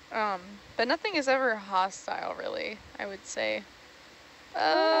 But nothing is ever hostile, really, I would say.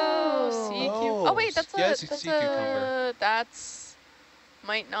 Oh, sea cucumber. Oh, wait, that's a sea cucumber. That's,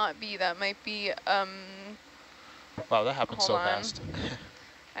 might not be, that might be, wow, that happened so fast.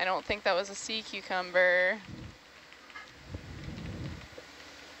 I don't think that was a sea cucumber.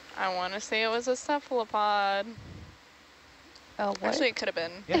 I want to say it was a cephalopod. Oh, what? Actually, it could have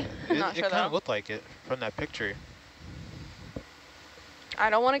been. Yeah, Not sure it kind of though. looked like it from that picture.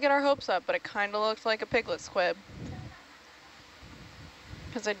 I don't want to get our hopes up, but it kind of looked like a piglet squid.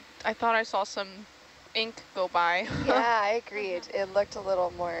 Because I thought I saw some ink go by. Yeah, I agreed. It looked a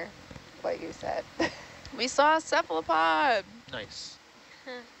little more what you said. We saw a cephalopod. Nice.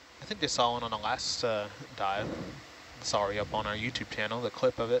 I think they saw one on the last dive. It's already up on our YouTube channel, the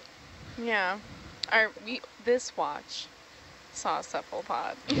clip of it. Yeah. This watch saw a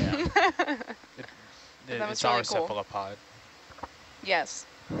cephalopod. Yeah. It's really our cool. cephalopod. Yes.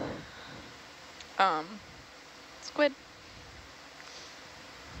 Squid.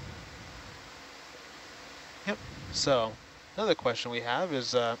 Yep. So another question we have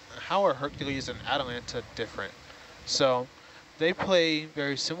is how are Hercules and Atalanta different? So they play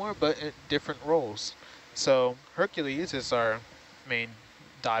very similar but in different roles. So Hercules is our main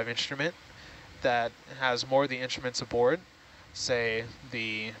dive instrument that has more of the instruments aboard, say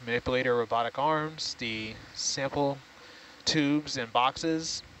the manipulator robotic arms, the sample tubes and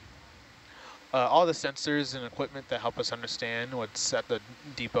boxes, all the sensors and equipment that help us understand what's at the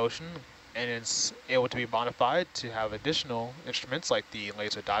deep ocean, and it's able to be modified to have additional instruments like the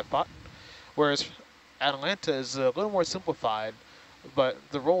laser dive pod. Whereas Atalanta is a little more simplified, but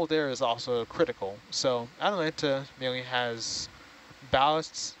the role there is also critical. So Atalanta mainly has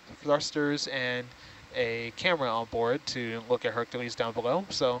ballasts, thrusters, and a camera on board to look at Hercules down below.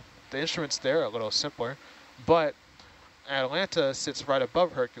 So the instruments there are a little simpler, but Atalanta sits right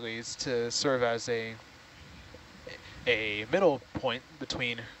above Hercules to serve as a middle point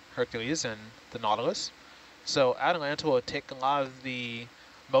between Hercules and the Nautilus. So Atalanta will take a lot of the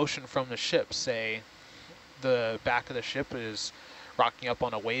motion from the ship. Say the back of the ship is rocking up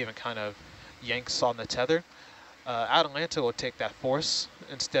on a wave and kind of yanks on the tether. Atalanta will take that force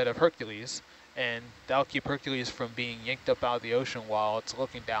instead of Hercules, and that'll keep Hercules from being yanked up out of the ocean while it's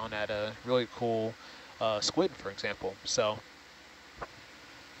looking down at a really cool squid, for example. So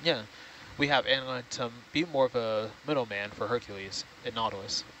yeah, we have Atalanta be more of a middleman for Hercules in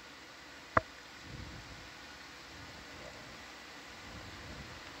Nautilus.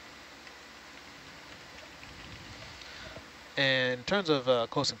 And in terms of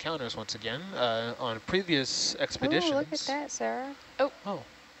close encounters, once again, on previous expeditions... Oh, look at that, Sarah. Oh,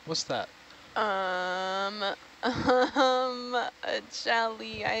 what's that? A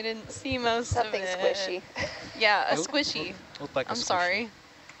jelly. I didn't see most of it. Something squishy. Yeah, a squishy. Looked like I'm a squishy. sorry.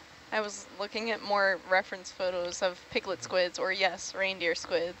 I was looking at more reference photos of piglet squids, or yes, reindeer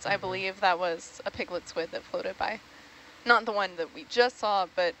squids. I believe that was a piglet squid that floated by. Not the one that we just saw,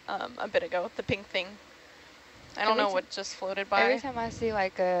 but a bit ago, the pink thing. I don't know what just floated by. Every time I see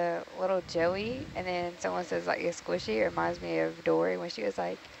like a little jelly and then someone says like a squishy, it reminds me of Dory when she was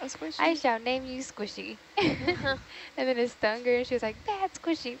like, a squishy. I shall name you Squishy. And then it stung her and she was like, bad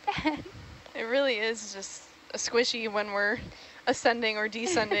squishy, bad. It really is just a squishy when we're ascending or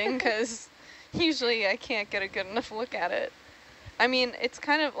descending, because usually I can't get a good enough look at it. I mean, it's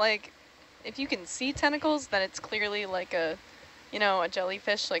kind of like, if you can see tentacles, then it's clearly like a, you know, a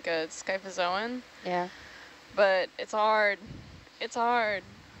jellyfish, like a scyphozoan. Yeah. But it's hard. It's hard.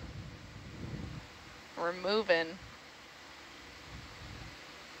 We're moving.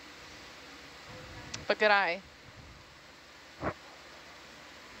 But good eye.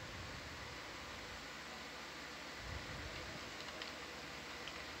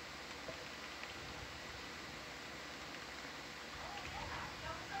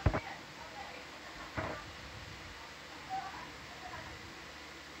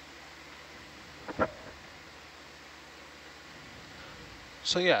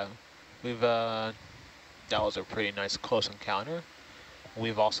 So yeah, that was a pretty nice close encounter.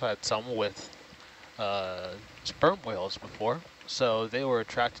 We've also had some with sperm whales before. So they were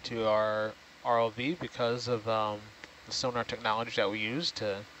attracted to our ROV because of the sonar technology that we use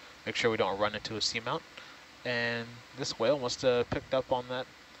to make sure we don't run into a seamount. And this whale must have picked up on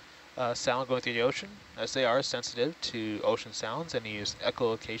that sound going through the ocean, as they are sensitive to ocean sounds and use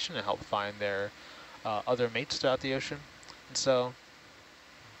echolocation to help find their other mates throughout the ocean. And so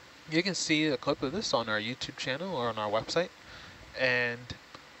you can see a clip of this on our YouTube channel or on our website. And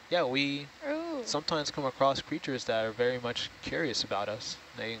yeah, we sometimes come across creatures that are very much curious about us.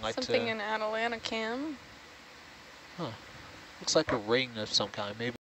 They like something in Atalanta cam. Huh. Looks like a ring of some kind, maybe.